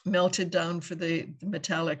melted down for the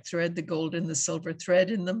metallic thread, the gold and the silver thread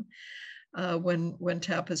in them. When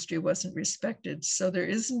tapestry wasn't respected. So there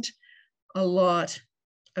isn't a lot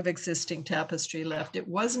of existing tapestry left. It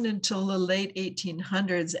wasn't until the late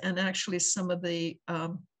 1800s, and actually some of the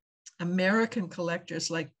American collectors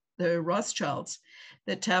like the Rothschilds,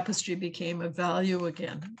 that tapestry became of value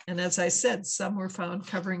again. And as I said, some were found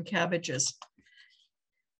covering cabbages.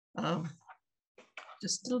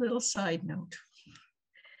 Just a little side note.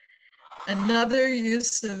 Another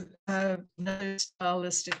use of another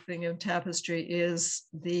stylistic thing of tapestry is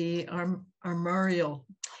the armorial.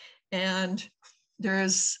 And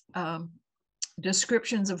there's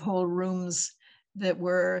descriptions of whole rooms that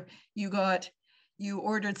were, you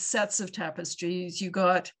ordered sets of tapestries, you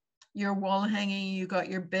got your wall hanging, you got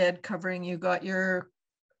your bed covering, you got your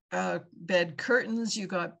bed curtains, you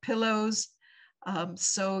got pillows,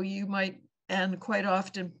 So you might, and quite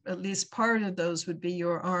often, at least part of those would be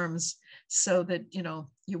your arms, so that, you know,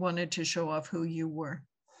 you wanted to show off who you were.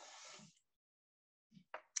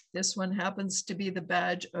 This one happens to be the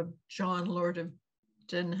badge of John, Lord of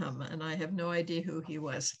Denham, and I have no idea who he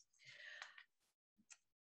was.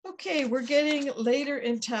 Okay, we're getting later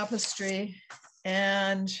in tapestry,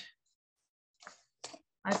 and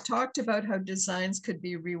I've talked about how designs could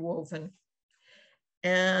be rewoven.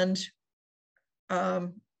 And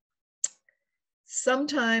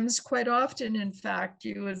sometimes, quite often, in fact,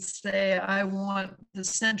 you would say, I want the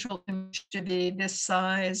central image to be this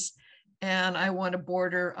size, and I want a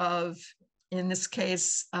border of, in this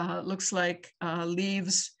case, looks like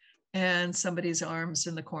leaves and somebody's arms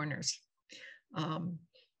in the corners.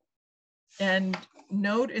 And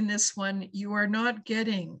note in this one, we are not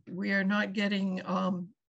getting,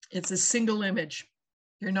 it's a single image.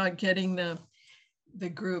 You're not getting the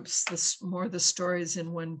groups, more the stories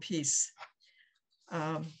in one piece.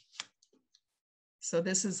 So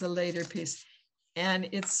this is the later piece. And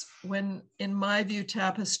it's when, in my view,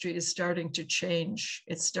 tapestry is starting to change.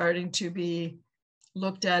 It's starting to be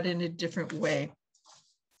looked at in a different way.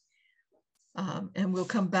 And we'll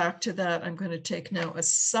come back to that. I'm going to take now a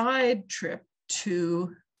side trip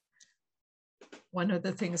to one of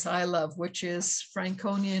the things I love, which is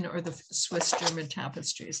Franconian or the Swiss German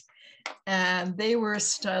tapestries. And they were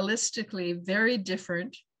stylistically very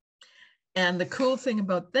different. And the cool thing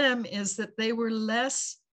about them is that they were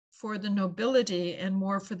less for the nobility and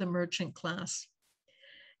more for the merchant class.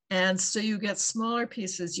 And so you get smaller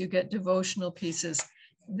pieces, you get devotional pieces.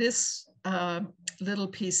 This little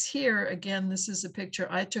piece here, again, this is a picture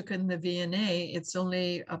I took in the V&A. It's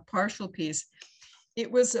only a partial piece.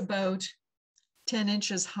 It was about 10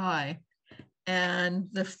 inches high. And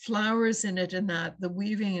the flowers in it and the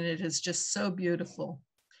weaving in it is just so beautiful.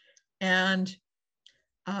 And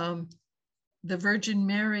the Virgin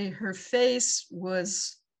Mary, her face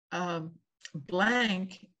was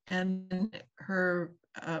blank, and her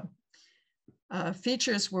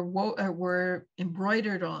features were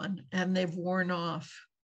embroidered on, and they've worn off.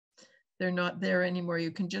 They're not there anymore.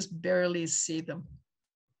 You can just barely see them.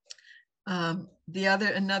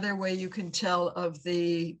 Another way you can tell of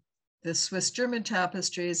the Swiss German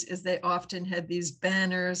tapestries is they often had these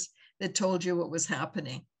banners that told you what was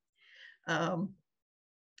happening.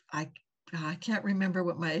 I can't remember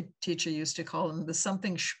what my teacher used to call them, the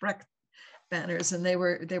something Spreck banners, and they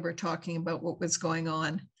were talking about what was going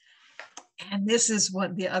on. And this is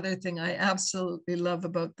what the other thing I absolutely love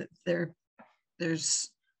about there's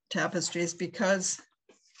tapestries, because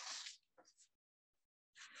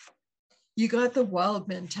you got the wild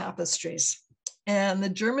men tapestries. And the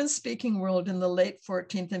German-speaking world in the late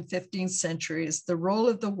 14th and 15th centuries, the role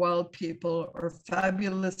of the wild people or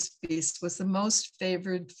fabulous beasts was the most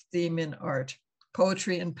favored theme in art,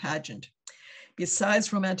 poetry, and pageant,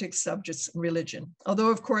 besides romantic subjects and religion. Although,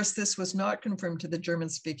 of course, this was not confirmed to the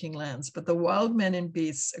German-speaking lands, but the wild men and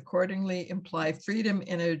beasts accordingly imply freedom,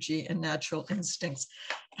 energy, and natural instincts.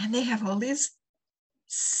 And they have all these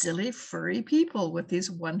silly, furry people with these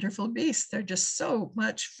wonderful beasts. They're just so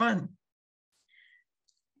much fun.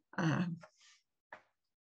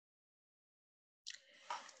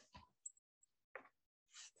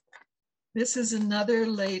 This is another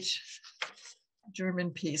late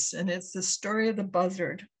German piece, and it's the story of the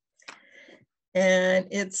buzzard. And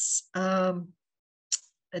it's a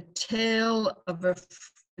tale of a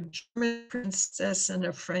German princess and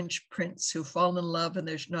a French prince who fall in love, and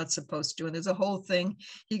they're not supposed to. And there's a whole thing.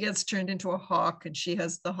 He gets turned into a hawk, and she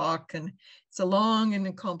has the hawk, and it's a long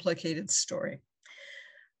and complicated story.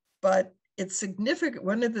 But it's significant.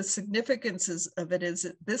 One of the significances of it is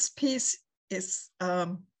that this piece is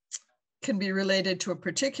can be related to a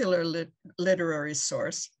particular literary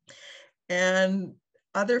source, and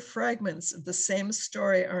other fragments of the same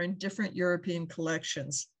story are in different European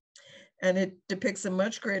collections. And it depicts a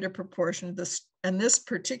much greater proportion of this, and this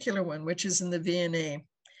particular one, which is in the V&A,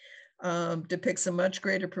 depicts a much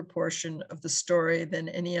greater proportion of the story than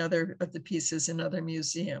any other of the pieces in other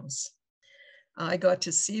museums. I got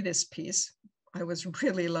to see this piece. I was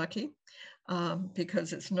really lucky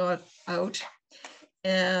because it's not out.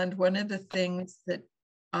 And one of the things that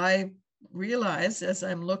I realized as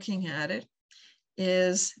I'm looking at it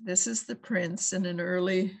is this is the prince in an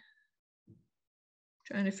early,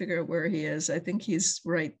 trying to figure out where he is. I think he's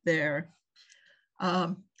right there.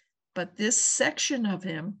 But this section of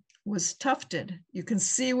him was tufted. You can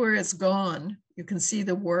see where it's gone. You can see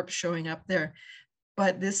the warp showing up there.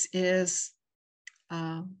 But this is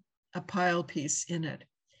a pile piece in it.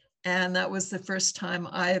 And that was the first time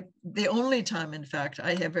the only time, in fact,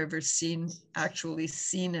 I have ever actually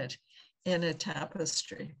seen it in a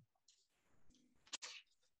tapestry.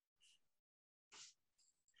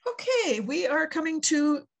 Okay, we are coming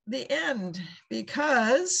to the end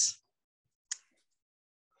because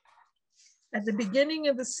at the beginning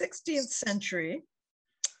of the 16th century,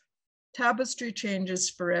 tapestry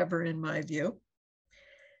changes forever, in my view.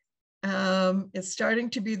 It's starting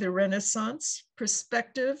to be the Renaissance.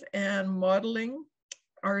 Perspective and modeling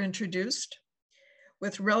are introduced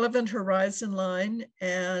with relevant horizon line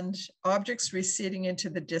and objects receding into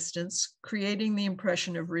the distance, creating the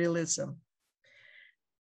impression of realism.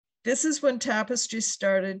 This is when tapestry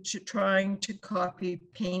started trying to copy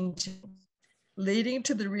painting, leading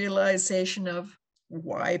to the realization of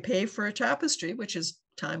why pay for a tapestry, which is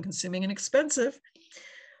time-consuming and expensive,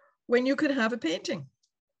 when you could have a painting.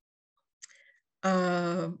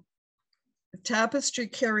 Tapestry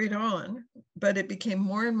carried on, but it became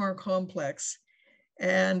more and more complex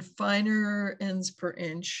and finer ends per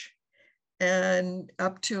inch, and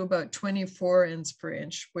up to about 24 ends per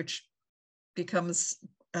inch, which becomes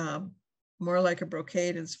more like a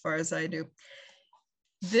brocade as far as I do.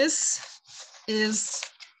 This is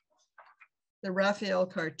the Raphael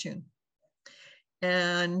cartoon.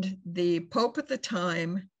 And the Pope at the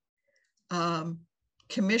time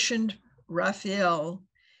commissioned Raphael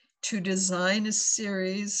to design a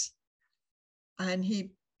series, and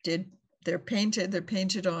they're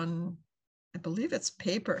painted on, I believe it's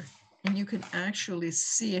paper, and you can actually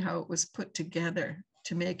see how it was put together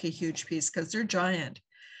to make a huge piece because they're giant.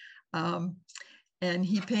 And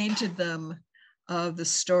he painted them the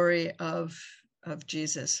story of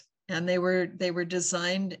Jesus, and they were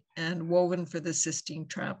designed and woven for the Sistine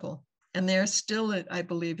Chapel, and they're still, I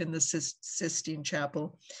believe, in the Sistine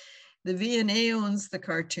Chapel. The V&A owns the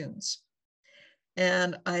cartoons,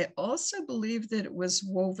 and I also believe that it was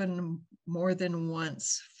woven more than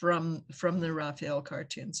once from the Raphael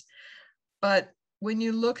cartoons. But when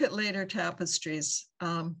you look at later tapestries,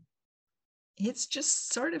 it's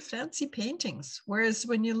just sort of fancy paintings. Whereas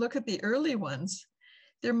when you look at the early ones,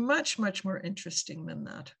 they're much, much more interesting than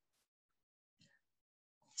that.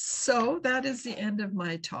 So that is the end of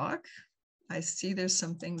my talk. I see there's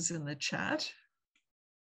some things in the chat.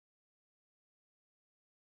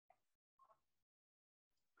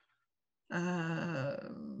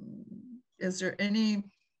 Is there any?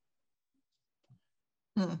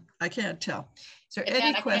 I can't tell. Is there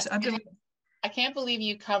any question? I can't believe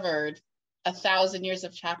you covered 1,000 years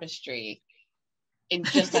of tapestry in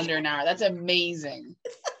just under an hour. That's amazing.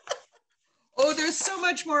 Oh, there's so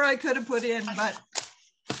much more I could have put in, but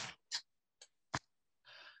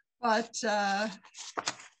I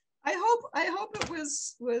hope it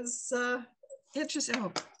was interesting.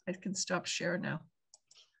 Oh, I can stop share now.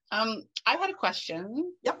 I had a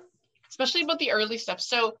question. Yep. Especially about the early stuff.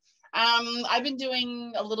 So I've been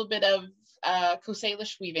doing a little bit of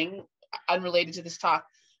Couselish weaving, unrelated to this talk.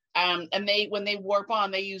 And when they warp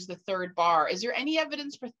on, they use the third bar. Is there any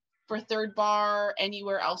evidence for third bar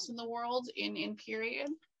anywhere else in the world in period?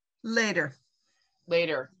 Later,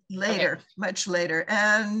 okay. Much later.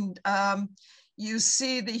 And you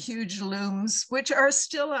see the huge looms, which are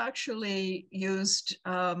still actually used,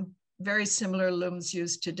 very similar looms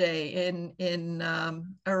used today in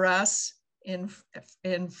Arras in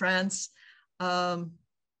France. And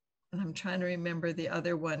I'm trying to remember the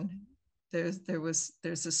other one.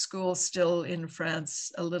 There's a school still in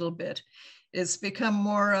France a little bit. It's become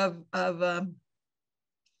more of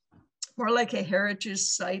more like a heritage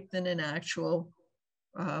site than an actual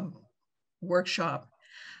workshop.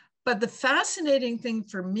 But the fascinating thing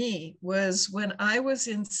for me was when I was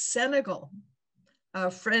in Senegal, a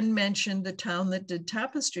friend mentioned the town that did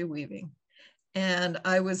tapestry weaving. And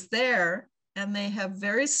I was there, and they have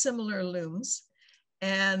very similar looms,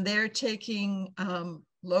 and they're taking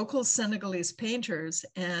local Senegalese painters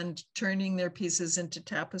and turning their pieces into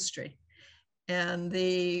tapestry. And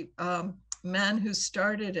the man who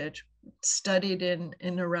started it studied in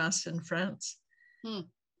Arras in France.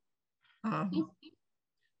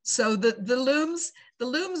 So the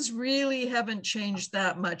looms really haven't changed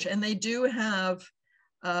that much, and they do have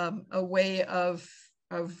a way of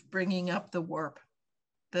bringing up the warp,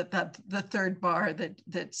 that the third bar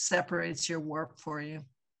that separates your warp for you.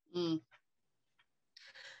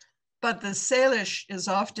 But the Salish is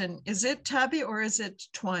often, is it tabby or is it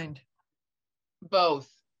twined? Both.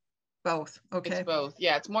 Both, okay. It's both,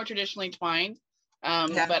 yeah. It's more traditionally twined,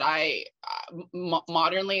 Yeah. but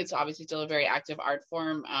modernly, it's obviously still a very active art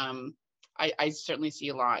form. I certainly see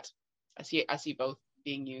a lot. I see both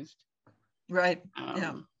being used. Right,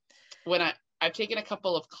 yeah. When I've taken a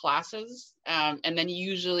couple of classes, and then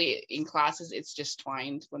usually in classes it's just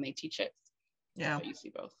twined when they teach it. Yeah. But you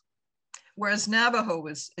see both. Whereas Navajo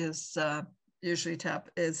is usually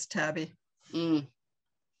tabby. Mm.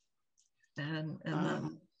 And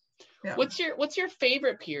yeah. What's your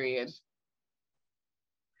favorite period?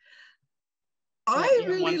 I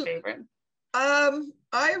really one favorite.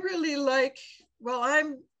 I really like,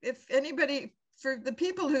 well, if anybody, for the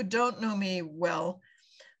people who don't know me well,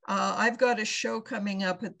 I've got a show coming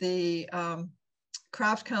up at the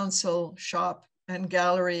Craft Council shop and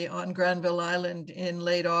gallery on Granville Island in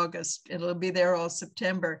late August. It'll be there all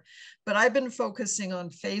September, but I've been focusing on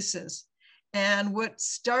faces. And what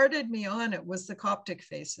started me on it was the Coptic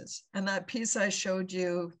faces. And that piece I showed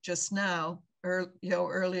you just now, or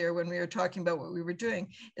earlier when we were talking about what we were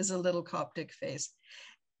doing, is a little Coptic face.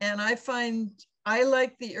 And I find I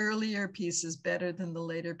like the earlier pieces better than the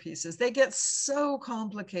later pieces. They get so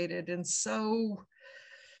complicated and so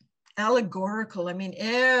allegorical. I mean,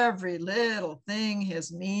 every little thing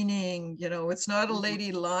has meaning. It's not a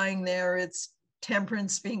lady lying there, it's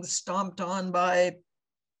temperance being stomped on by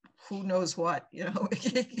who knows what,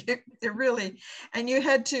 it really, and you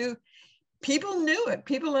had to, people knew it,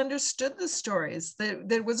 people understood the stories.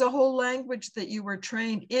 There was a whole language that you were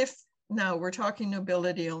trained, now we're talking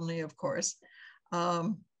nobility only, of course,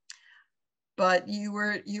 but you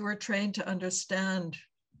were trained to understand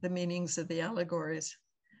the meanings of the allegories,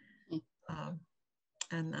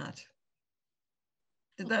 and that.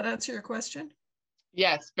 Did that answer your question?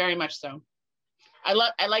 Yes, very much so. I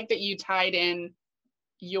like that you tied in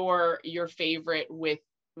your favorite with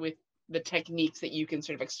the techniques that you can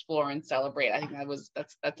sort of explore and celebrate. I think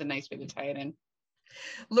that's a nice way to tie it in.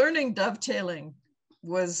 Learning dovetailing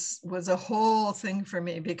was a whole thing for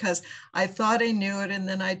me, because I thought I knew it, and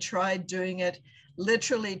then I tried doing it,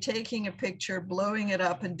 literally taking a picture, blowing it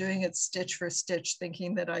up and doing it stitch for stitch,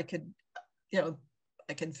 thinking that I could,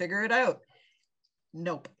 I can figure it out.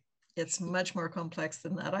 Nope, it's much more complex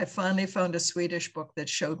than that. I finally found a Swedish book that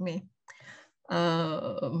showed me.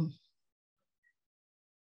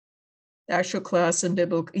 Actual class and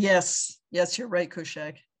biblical. Yes, you're right,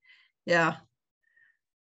 Kushag. Yeah.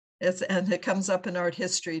 And it comes up in art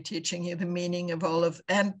history, teaching you the meaning of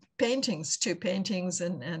and paintings too, paintings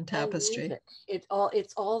and tapestry.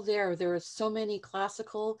 It's all there. There are so many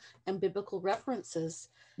classical and biblical references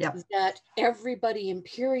that everybody in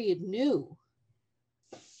period knew,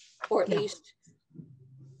 or at least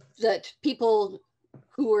that people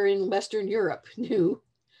who were in Western Europe knew.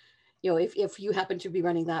 If you happen to be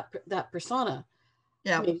running that persona,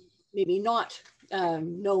 maybe not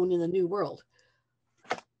known in the New World.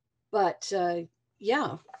 But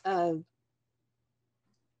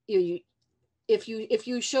if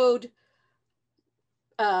you showed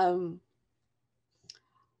who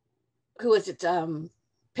is it,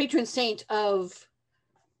 patron saint of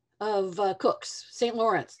cooks, St.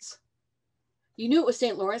 Lawrence, you knew it was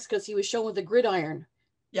St. Lawrence because he was shown with a gridiron,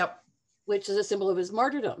 which is a symbol of his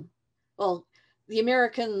martyrdom. Well, the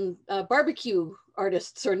American barbecue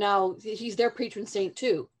artists are now, he's their patron saint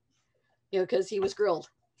too, because he was grilled.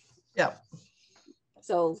 Yeah.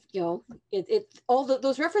 So, all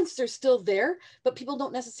those references are still there, but people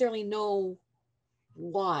don't necessarily know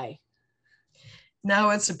why.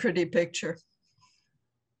 Now it's a pretty picture.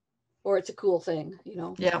 Or it's a cool thing,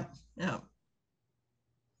 Yeah.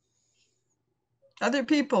 Other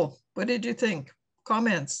people, what did you think?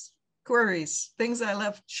 Comments, queries, things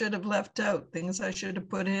I should have left out, things I should have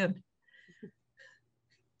put in.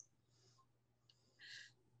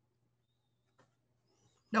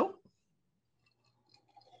 Nope.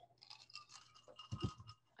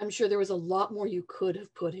 I'm sure there was a lot more you could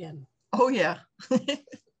have put in. Oh, yeah.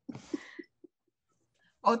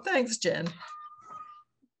 Oh, thanks, Jen.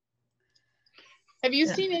 Have you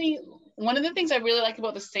seen any? One of the things I really like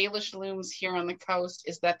about the Salish looms here on the coast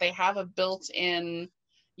is that they have a built-in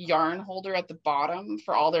yarn holder at the bottom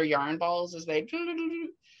for all their yarn balls as they.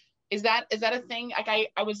 Is that a thing? Like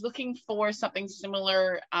I was looking for something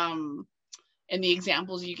similar in the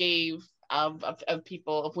examples you gave of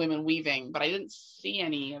people, of women weaving, but I didn't see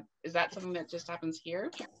any. Is that something that just happens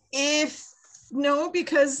here? No,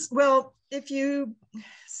 because, well, if you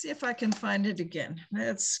see if I can find it again,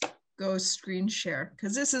 let's go screen share,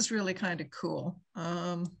 because this is really kind of cool.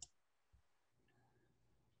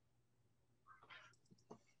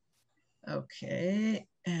 Okay,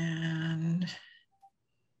 and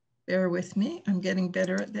bear with me, I'm getting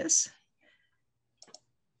better at this.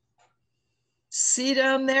 See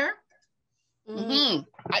down there? Mm-hmm.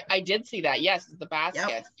 I did see that. Yes, the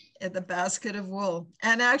basket. Yep, the basket of wool.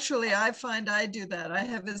 And actually, I find I do that. I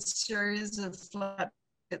have a series of flat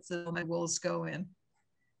pockets that all my wools go in.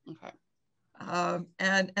 Okay.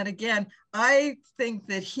 And again, I think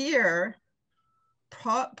that here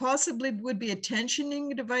possibly would be a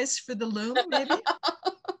tensioning device for the loom, maybe,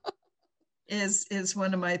 is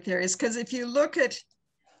one of my theories. Because if you look at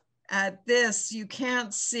this, you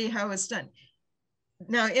can't see how it's done.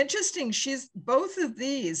 Now, interesting, both of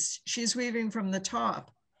these, she's weaving from the top.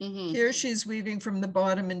 Mm-hmm. Here she's weaving from the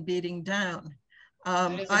bottom and beating down.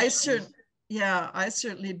 I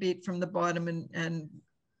certainly beat from the bottom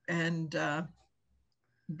and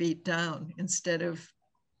beat down instead of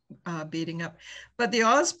beating up. But the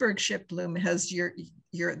Augsburg ship loom has your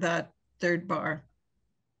that third bar.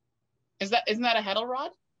 Isn't that a heddle rod?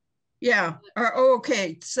 Yeah.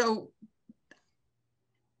 Okay. So.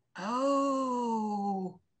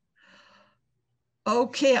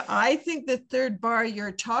 Okay. I think the third bar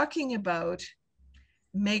you're talking about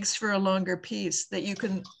makes for a longer piece that you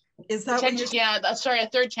can. Is that what you're? Yeah. Sorry, a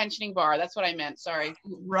third tensioning bar. That's what I meant. Sorry.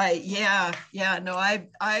 Right. Yeah. Yeah. No,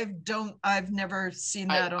 I've never seen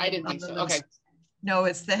that. I didn't think so. Okay. No,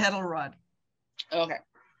 it's the heddle rod. Okay.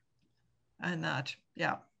 And that.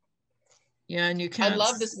 Yeah. Yeah, and you can't. I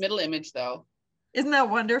love this middle image though. Isn't that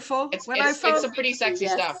wonderful? It's some pretty sexy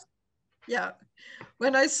stuff. Yeah.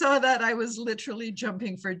 When I saw that, I was literally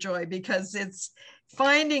jumping for joy because it's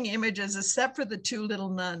finding images, except for the two little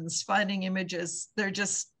nuns, finding images, there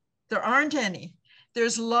aren't any.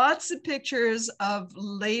 There's lots of pictures of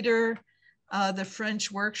later, the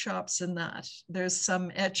French workshops and that. There's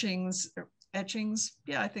some etchings.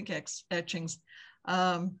 Yeah, I think etchings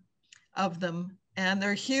of them. And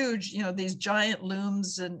they're huge, these giant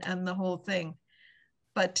looms and the whole thing.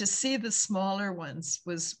 But to see the smaller ones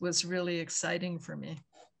was really exciting for me.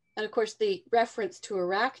 And of course, the reference to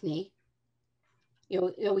Arachne,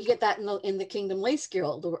 we get that in the Kingdom Lace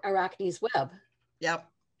Guild, Arachne's Web. Yep.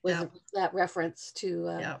 Was that reference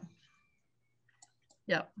to?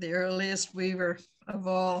 Yeah, the earliest weaver of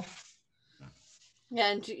all.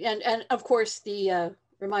 And of course the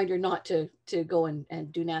reminder not to go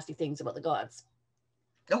and do nasty things about the gods.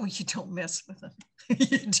 Oh, you don't mess with them.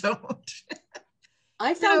 You don't.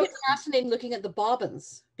 I found it fascinating looking at the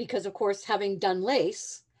bobbins because, of course, having done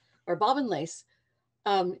lace or bobbin lace,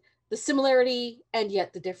 the similarity and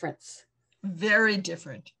yet the difference. Very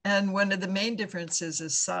different. And one of the main differences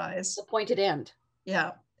is size. The pointed end.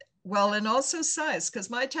 Yeah. Well, and also size, because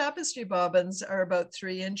my tapestry bobbins are about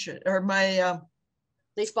 3 inches, or my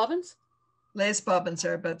lace bobbins? Lace bobbins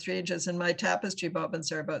are about 3 inches, and my tapestry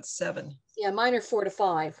bobbins are about 7. Yeah, mine are 4 to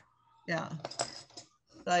 5. Yeah.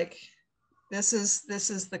 Like this is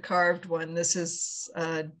the carved one. This is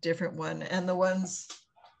a different one. And the ones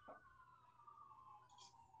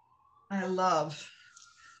I love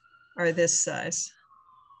are this size.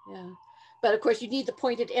 Yeah. But of course you need the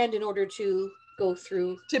pointed end in order to go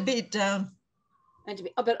through. To beat down. And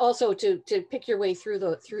but also to pick your way through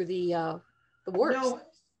the warps.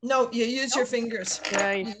 No, you use your fingers.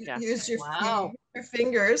 Yeah. Use your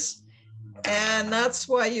fingers. And that's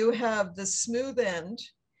why you have the smooth end,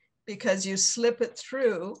 because you slip it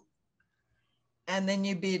through and then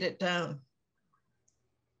you beat it down.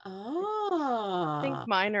 Ah. I think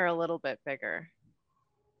mine are a little bit bigger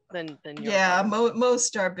than yours. Yeah,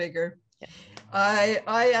 most are bigger. Yeah.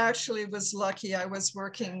 I actually was lucky. I was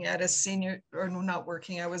working at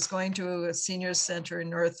I was going to a senior center in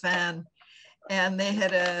North Van, and they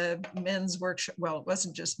had a men's workshop. Well, it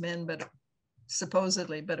wasn't just men, but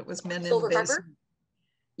supposedly, but it was men in the basement.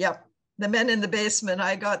 Yep. The men in the basement,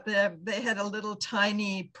 I got them. They had a little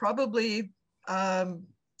tiny, probably a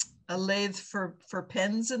lathe for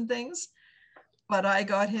pens and things, but I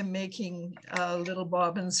got him making little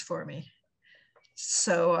bobbins for me.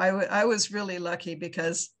 So I was really lucky,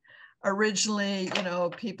 because originally,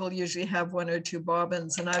 people usually have 1 or 2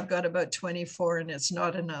 bobbins, and I've got about 24, and it's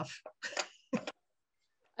not enough.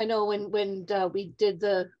 I know when we did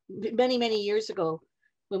the many years ago,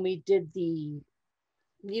 when we did the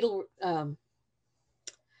needle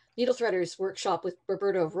threaders workshop with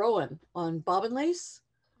Roberta of Rowan on bobbin lace,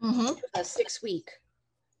 a 6-week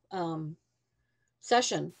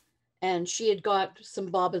session, and she had got some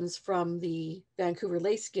bobbins from the Vancouver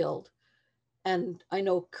Lace Guild, and I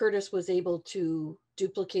know Curtis was able to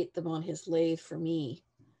duplicate them on his lathe for me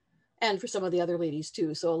and for some of the other ladies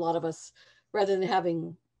too. So a lot of us, rather than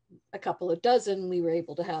having a couple of dozen, we were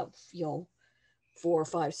able to have 4,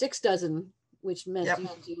 5, 6 dozen, which meant you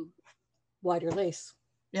had to do wider lace.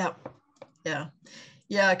 Yeah,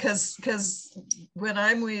 because when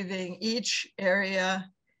I'm weaving, each area,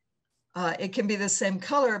 it can be the same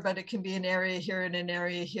color, but it can be an area here and an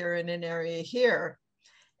area here and an area here.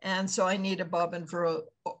 And so I need a bobbin for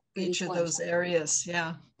each of those areas.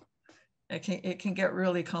 Yeah, it can get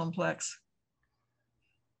really complex.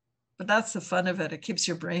 But that's the fun of it. It keeps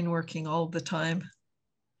your brain working all the time.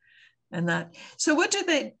 And that. So what do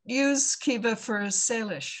they use, Kiva, for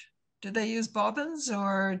Salish? Do they use bobbins,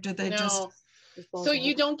 or do they just? So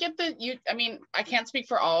you don't get I mean, I can't speak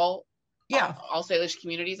for all Salish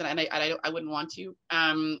communities, and I wouldn't want to.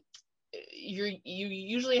 You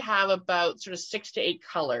usually have about sort of 6 to 8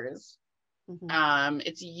 colors.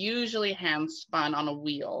 It's usually hand spun on a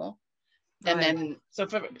wheel. And then, so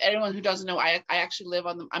for anyone who doesn't know, I actually live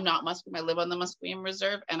on I'm not Musqueam, I live on the Musqueam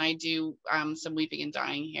Reserve, and I do some weaving and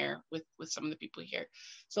dyeing here with some of the people here.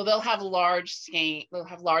 So they'll have large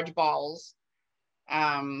balls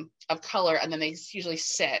of color, and then they usually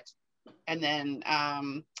sit, and then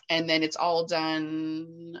it's all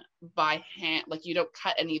done by hand. Like, you don't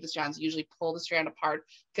cut any of the strands, you usually pull the strand apart,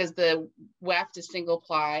 because the weft is single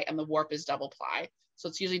ply and the warp is double ply. So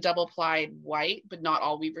it's usually double plied white, but not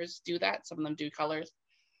all weavers do that. Some of them do colors.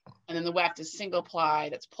 And then the weft is single ply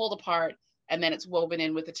that's pulled apart, and then it's woven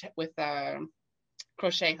in with a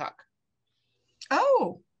crochet hook.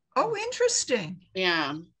 Oh, interesting.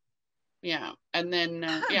 Yeah. And then,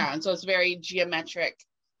 and so it's very geometric,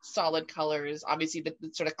 solid colors. Obviously, the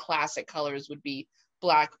sort of classic colors would be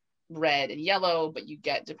black, red, and yellow, but you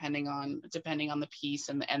get, depending on the piece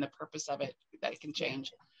and the purpose of it, that it can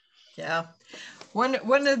change. Yeah. One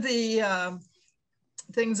of the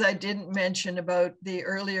things I didn't mention about the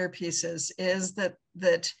earlier pieces is that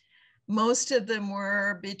most of them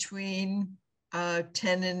were between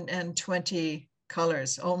 10 and 20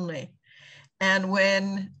 colors only. And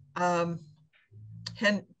when not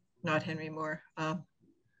Henry Moore,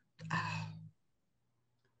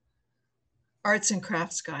 arts and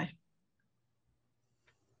crafts guy,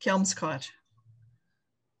 Kelmscott.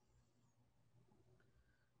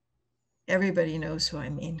 Everybody knows who I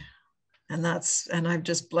mean. And I've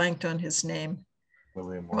just blanked on his name.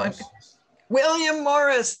 William Morris. William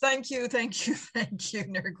Morris. Thank you,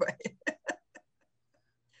 Nurgway.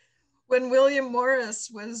 When William Morris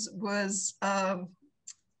was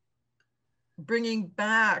bringing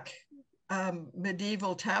back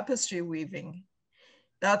medieval tapestry weaving,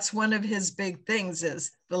 that's one of his big things,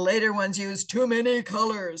 is the later ones use too many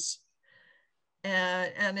colors.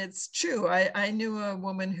 And it's true. I knew a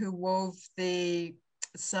woman who wove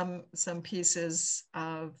some pieces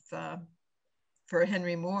of for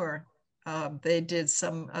Henry Moore. They did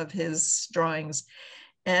some of his drawings,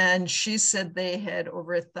 and she said they had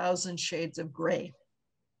over 1,000 shades of gray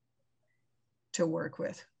to work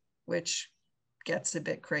with, which gets a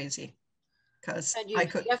bit crazy. Because you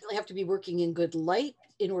definitely have to be working in good light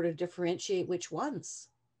in order to differentiate which ones.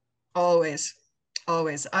 Always.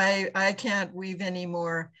 I can't weave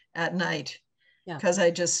anymore at night, because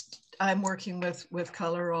I'm working with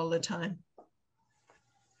color all the time.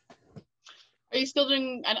 Are you still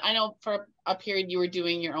doing, and I know for a period you were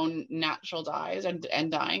doing your own natural dyes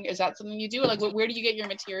and dyeing. Is that something you do? Like, where do you get your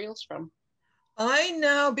materials from? I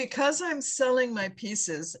now, because I'm selling my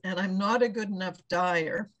pieces and I'm not a good enough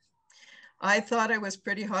dyer, I thought I was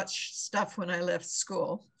pretty hot stuff when I left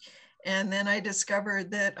school. And then I discovered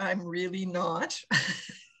that I'm really not.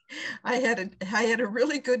 I had a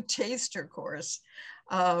really good taster course.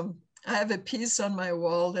 I have a piece on my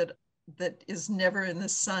wall that is never in the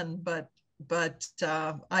sun, but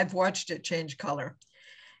I've watched it change color.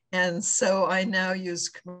 And so I now use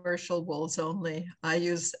commercial wools only. I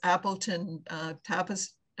use Appleton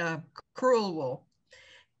crewel wool,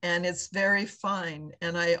 and it's very fine.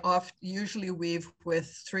 And I usually weave with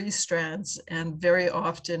 3 strands, and very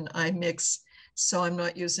often I mix. So I'm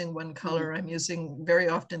not using one color. I'm using very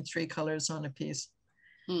often 3 colors on a piece.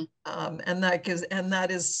 It's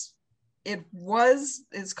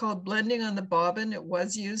called blending on the bobbin. It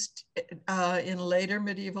was used in later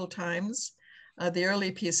medieval times. The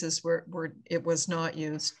early pieces it was not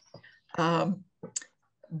used,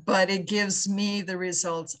 but it gives me the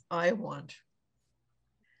results I want.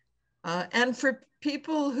 And for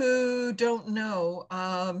people who don't know,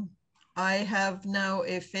 I have now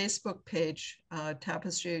a Facebook page,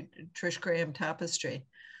 Tapestry, Trish Graham Tapestry,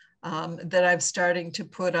 that I'm starting to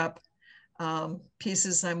put up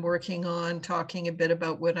pieces I'm working on, talking a bit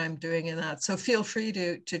about what I'm doing in that. So feel free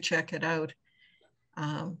to check it out.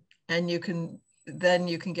 And you can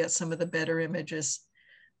get some of the better images.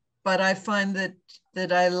 But I find that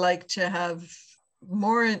I like to have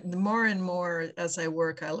more and more as I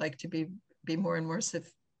work. I like to be more and more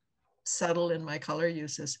subtle in my color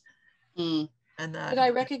uses. And that. Did I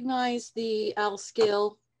recognize the Al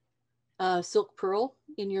Scale silk pearl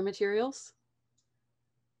in your materials?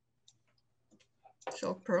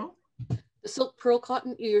 Silk pearl? The silk pearl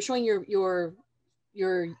cotton? You're showing your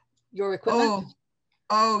equipment.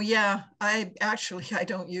 Oh yeah. I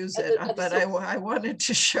don't use it, but I wanted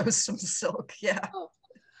to show some silk. Yeah. Oh.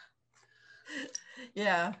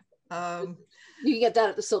 Yeah. You can get that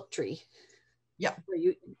at the Silk Tree. Yeah.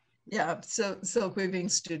 So silk weaving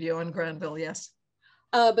studio in Granville. Yes.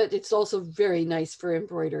 But it's also very nice for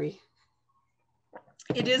embroidery.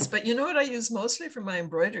 It is, but you know what I use mostly for my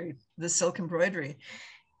embroidery, the silk embroidery,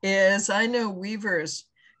 is I know weavers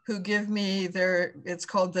who give me it's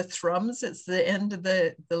called the thrums. It's the end of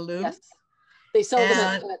the loom. Yes. They sell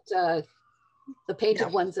them at the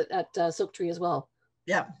painted ones at Silk Tree as well.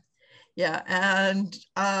 Yeah. Yeah. And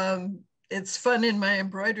it's fun in my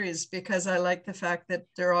embroideries because I like the fact that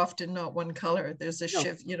they're often not one color. There's a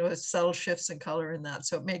shift, subtle shifts in color in that.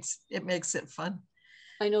 So it makes it fun.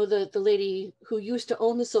 I know the lady who used to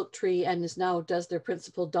own the Silk Tree and now does their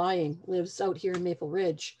principal dyeing, lives out here in Maple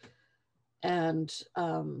Ridge. And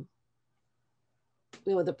the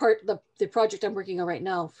project I'm working on right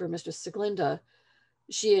now for Mistress Siglinda,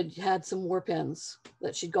 she had some war pens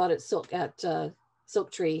that she'd got at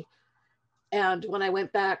Silk Tree. And when I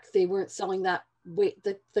went back, they weren't selling that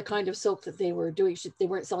the kind of silk that they were doing. They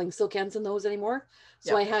weren't selling silk ends in those anymore.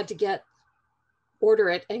 So I had to order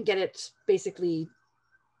it and get it basically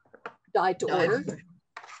dyed to order.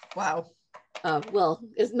 Wow. Well,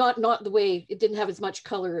 it's not the way, it didn't have as much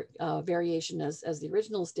color variation as the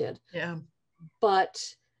originals did. Yeah. But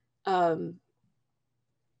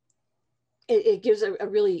it gives a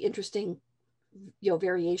really interesting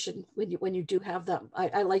variation when you do have them.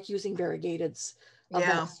 I like using variegateds of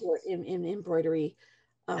that sort in embroidery,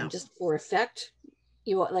 just for effect,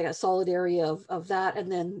 like a solid area of that,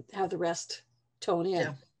 and then have the rest tone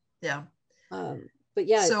in. But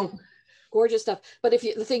yeah, so gorgeous stuff. But the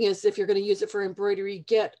thing is, if you're going to use it for embroidery,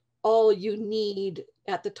 get all you need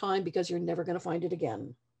at the time, because you're never going to find it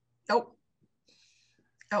again. Oh.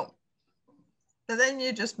 And then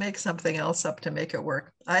you just make something else up to make it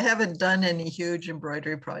work. I haven't done any huge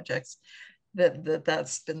embroidery projects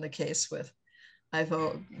that's been the case with.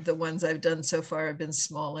 The ones I've done so far have been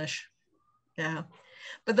smallish. Yeah.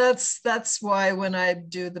 But that's why when I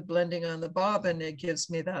do the blending on the bobbin, it gives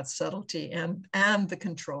me that subtlety and the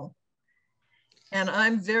control. And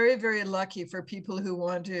I'm very, very lucky for people who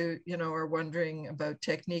want to, are wondering about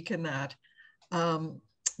technique in that.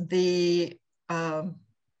 The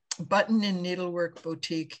Button and Needlework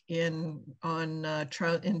Boutique in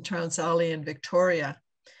Trounce Alley in Victoria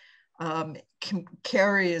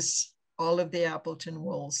carries all of the Appleton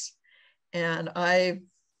wools. And I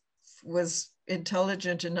was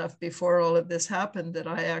intelligent enough before all of this happened that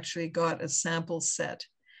I actually got a sample set.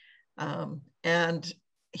 And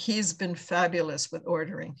he's been fabulous with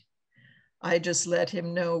ordering. I just let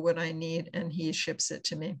him know what I need and he ships it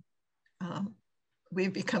to me.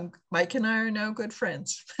 Mike and I are now good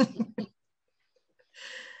friends.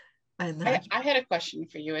 I had a question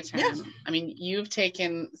for you, Etan. Yeah. I mean, you've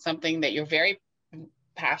taken something that you're very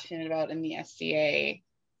passionate about in the SCA,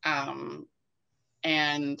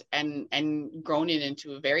 and grown it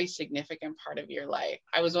into a very significant part of your life.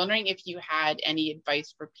 I was wondering if you had any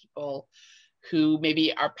advice for people who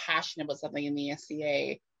maybe are passionate about something in the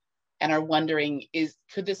SCA and are wondering,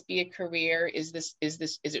 could this be a career? Is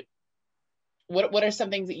it? What are some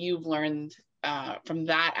things that you've learned from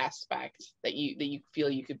that aspect that you feel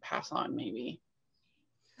you could pass on, maybe?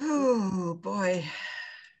 Oh boy.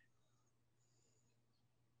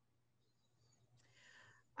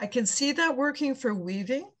 I can see that working for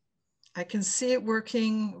weaving. I can see it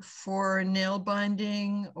working for nail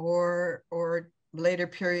binding or later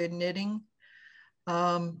period knitting.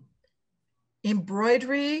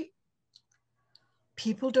 Embroidery,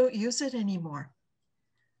 people don't use it anymore.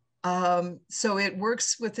 So it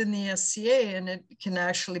works within the SCA and it can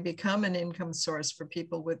actually become an income source for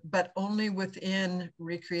people but only within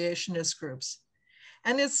recreationist groups.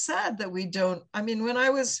 And it's sad that we don't. I mean, when I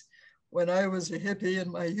was a hippie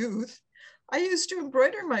in my youth, I used to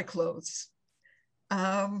embroider my clothes,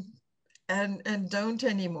 and don't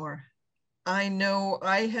anymore. I know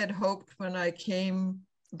I had hoped when I came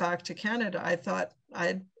back to Canada, I thought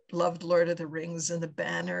I'd loved Lord of the Rings and the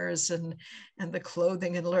banners and the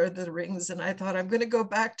clothing in Lord of the Rings. And I thought I'm going to go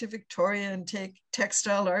back to Victoria and take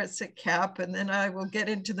textile arts at CAP. And then I will get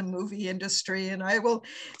into the movie industry and I will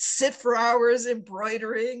sit for hours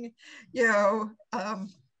embroidering,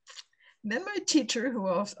 Then my teacher, who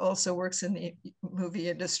also works in the movie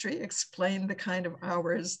industry, explained the kind of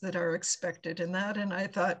hours that are expected in that. And I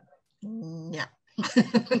thought, yeah.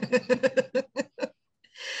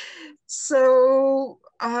 So,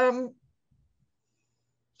 do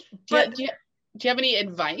you do you have any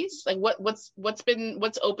advice? Like what's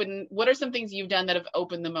open? What are some things you've done that have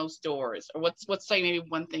opened the most doors? Or what's like maybe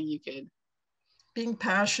one thing you could? Being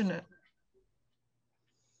passionate.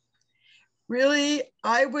 Really,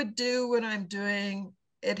 I would do what I'm doing.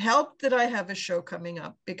 It helped that I have a show coming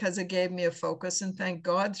up because it gave me a focus, and thank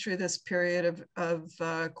God through this period of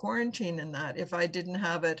quarantine and that. If I didn't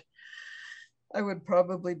have it, I would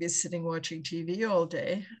probably be sitting watching TV all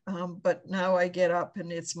day. But now I get up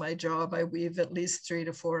and it's my job. I weave at least 3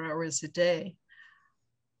 to 4 hours a day.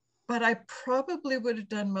 But I probably would have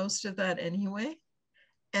done most of that anyway.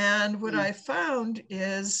 And what I found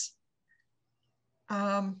is,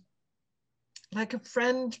 like a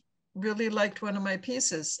friend really liked one of my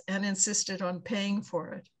pieces and insisted on paying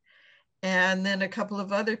for it. And then a couple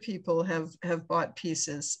of other people have bought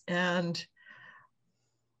pieces.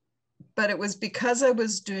 But it was because I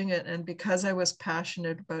was doing it and because I was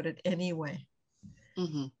passionate about it anyway.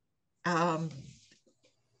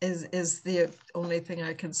 Is the only thing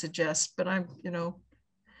I can suggest. But I'm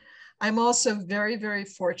also very, very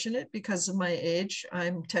fortunate because of my age.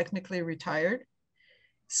 I'm technically retired,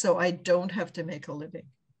 so I don't have to make a living.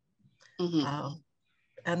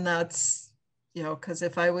 And that's, because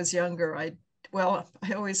if I was younger, I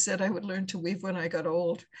always said I would learn to weave when I got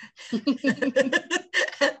old.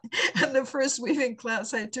 And the first weaving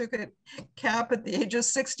class I took at CAP at the age of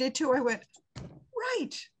 62, I went,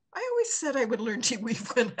 right. I always said I would learn to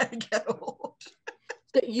weave when I get old.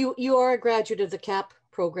 You are a graduate of the CAP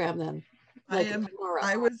program then? Like I am.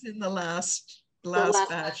 I was in the last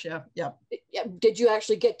batch. Yeah. Did you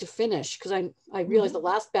actually get to finish? Because I realized the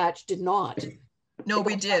last batch did not. No,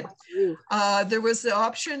 we did. There was the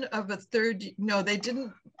option of a third. No, they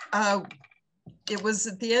didn't. It was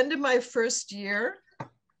at the end of my first year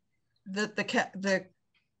that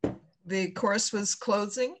the course was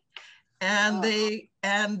closing, and they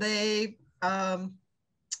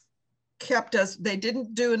kept us. They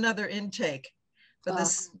didn't do another intake, but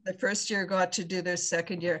the first year got to do their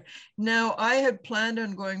second year. Now I had planned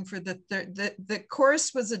on going for the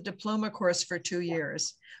course was a diploma course for 2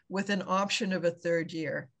 years with an option of a third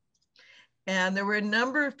year. And there were a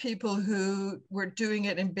number of people who were doing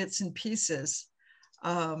it in bits and pieces.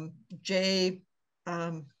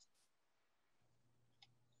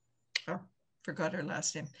 Forgot her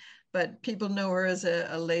last name, but people know her as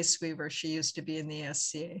a lace weaver. She used to be in the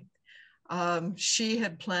SCA. She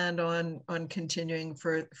had planned on continuing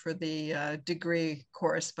for the degree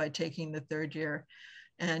course by taking the third year,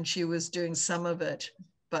 and she was doing some of it,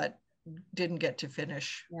 but didn't get to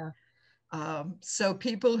finish. Yeah. So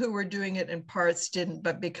people who were doing it in parts didn't,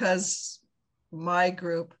 but because my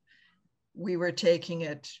group, we were taking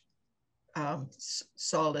it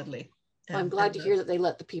solidly. I'm glad to hear that they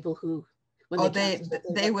let the people who,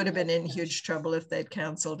 they would have been in huge trouble if they'd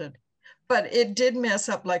canceled it. But it did mess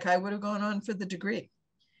up, like I would have gone on for the degree.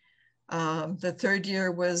 The third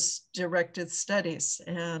year was directed studies,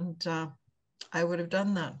 and I would have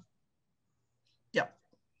done that. Yep.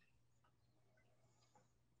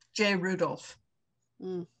 J. Rudolph.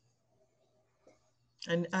 And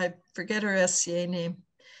I forget her SCA name,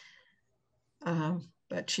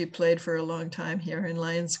 but she played for a long time here in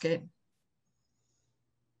LionsGate.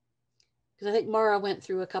 Because I think Mara went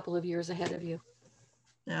through a couple of years ahead of you.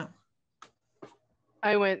 Yeah.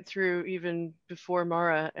 I went through even before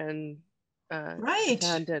Mara and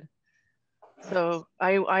Dan did. So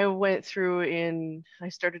I went through I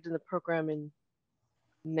started in the program in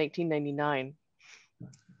 1999.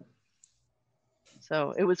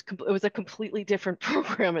 So it was a completely different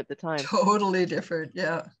program at the time. Totally different,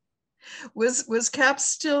 yeah. Was Cap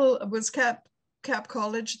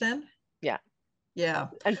College then? Yeah. Yeah.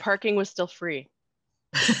 And parking was still free.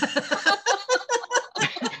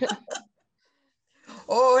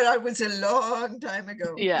 Oh, that was a long time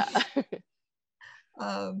ago. Yeah.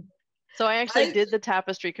 So I actually did the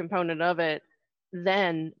tapestry component of it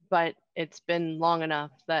then, but it's been long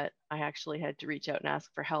enough that I actually had to reach out and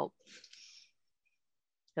ask for help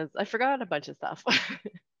because I forgot a bunch of stuff.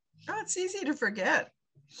 Oh, it's easy to forget.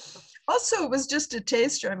 Also, it was just a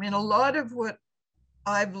taster. I mean, a lot of what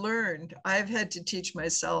I've learned, I've had to teach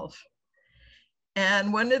myself.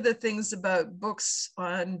 And one of the things about books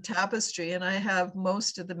on tapestry, and I have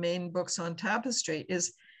most of the main books on tapestry,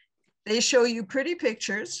 is they show you pretty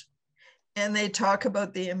pictures and they talk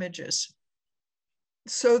about the images.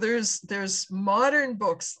 So there's modern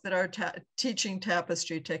books that are teaching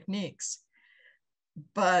tapestry techniques,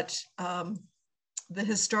 but the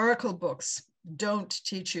historical books don't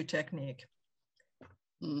teach you technique.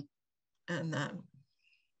 And that.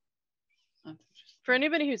 For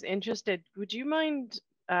anybody who's interested, would you mind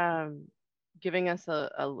giving us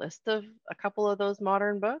a list of a couple of those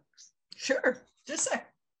modern books? Sure, just a sec.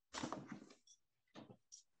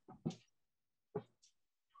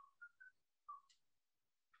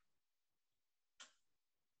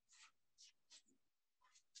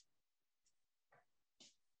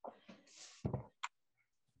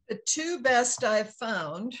 The two best I've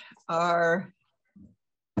found are,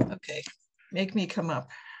 okay, make me come up.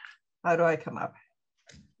 How do I come up?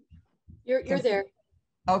 You're there.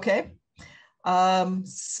 Okay.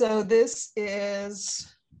 So this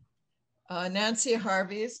is Nancy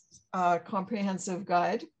Harvey's comprehensive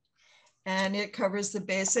guide, and it covers the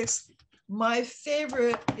basics. My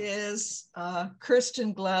favorite is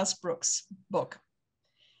Kirsten Glassbrook's book.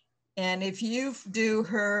 And if you do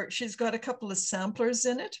her, she's got a couple of samplers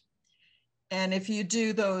in it. And if you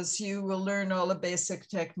do those, you will learn all the basic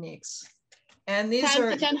techniques. And these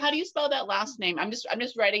are— Etan, how do you spell that last name? I'm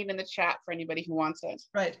just writing it in the chat for anybody who wants it.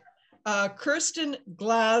 Right. Kirsten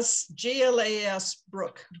Glass, G-L-A-S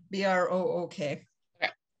Brook, B-R-O-O-K.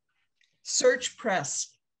 Okay. Search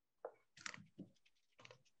Press.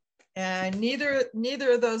 And neither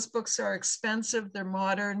of those books are expensive. They're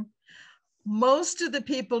modern. Most of the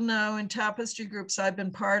people now in tapestry groups I've been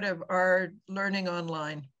part of are learning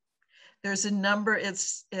online. There's a number,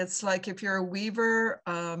 it's like if you're a weaver,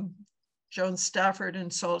 Joan Stafford in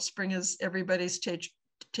Salt Spring is, everybody's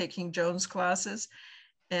taking Joan's classes.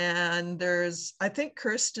 And there's, I think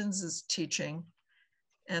Kirsten's is teaching,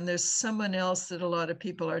 and there's someone else that a lot of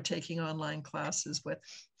people are taking online classes with.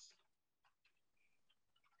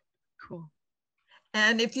 Cool.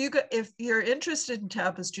 And if you're interested in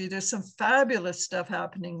tapestry, there's some fabulous stuff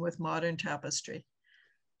happening with modern tapestry.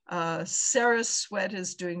 Sarah Sweat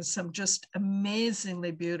is doing some just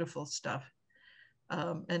amazingly beautiful stuff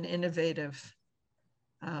and innovative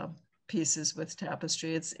pieces with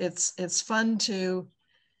tapestry. It's fun to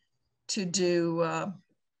do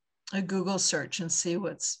a Google search and see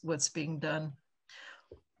what's being done.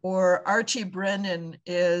 Or Archie Brennan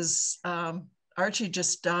is, Archie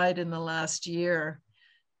just died in the last year,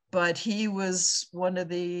 but he was one of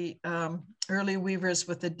the early weavers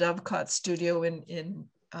with the Dovecot studio in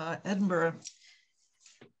Edinburgh.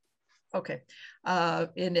 Okay,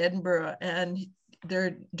 in Edinburgh, and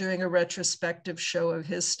they're doing a retrospective show of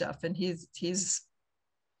his stuff, and he's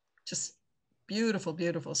just beautiful,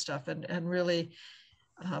 beautiful stuff, and really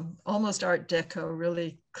almost Art Deco,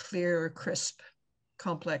 really clear, crisp,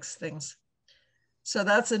 complex things. So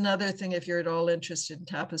that's another thing, if you're at all interested in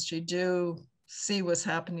tapestry, do see what's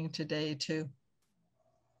happening today too.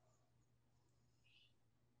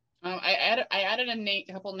 I added a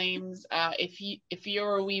couple names. If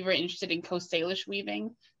you're a weaver interested in Coast Salish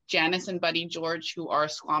weaving, Janice and Buddy George, who are a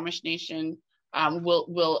Squamish nation,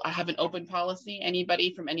 will have an open policy.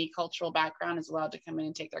 Anybody from any cultural background is allowed to come in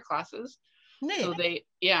and take their classes. Neat. So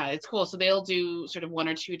yeah, it's cool. So they'll do sort of 1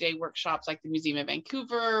 or 2 day workshops like the Museum of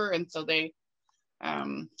Vancouver, and so they're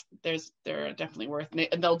definitely worth it.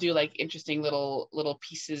 And they'll do like interesting little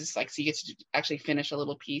pieces, like so you get to actually finish a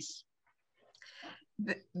little piece.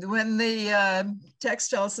 When the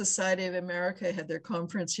Textile Society of America had their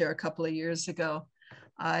conference here a couple of years ago,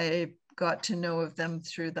 I got to know of them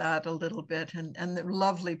through that a little bit, and they're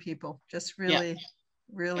lovely people, just really,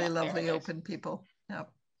 really lovely, open people. Yeah.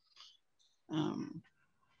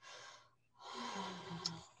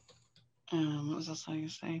 What was else I going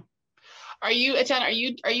to say? Are you, Etan,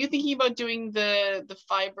 are you thinking about doing the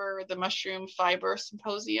mushroom fiber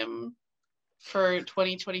symposium for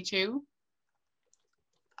 2022?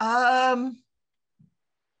 I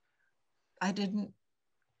didn't,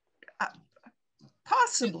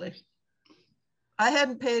 possibly. I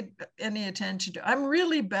hadn't paid any attention to. I'm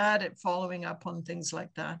really bad at following up on things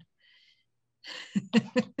like that.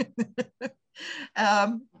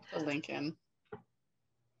 The link in.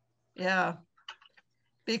 Yeah,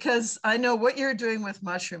 because I know what you're doing with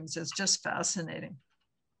mushrooms is just fascinating.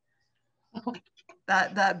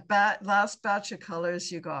 That last batch of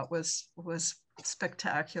colors you got was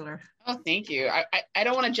spectacular. Oh, thank you. I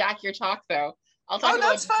don't want to jack your talk though. I'll talk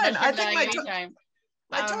about that's fine. I think my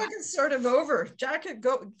talk is sort of over. Jack it,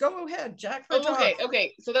 go ahead, Jack.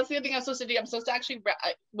 Okay. So that's the other thing I'm supposed to do. I'm supposed to actually,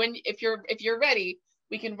 if you're ready,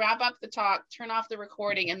 we can wrap up the talk, turn off the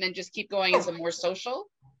recording, and then just keep going as a more social.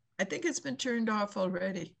 I think it's been turned off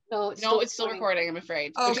already. No, it's still recording, I'm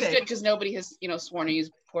afraid. Okay. Which is good because nobody has, sworn to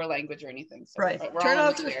use poor language or anything. So right. Turn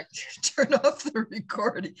off the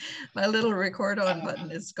recording. My little record on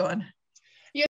button is gone.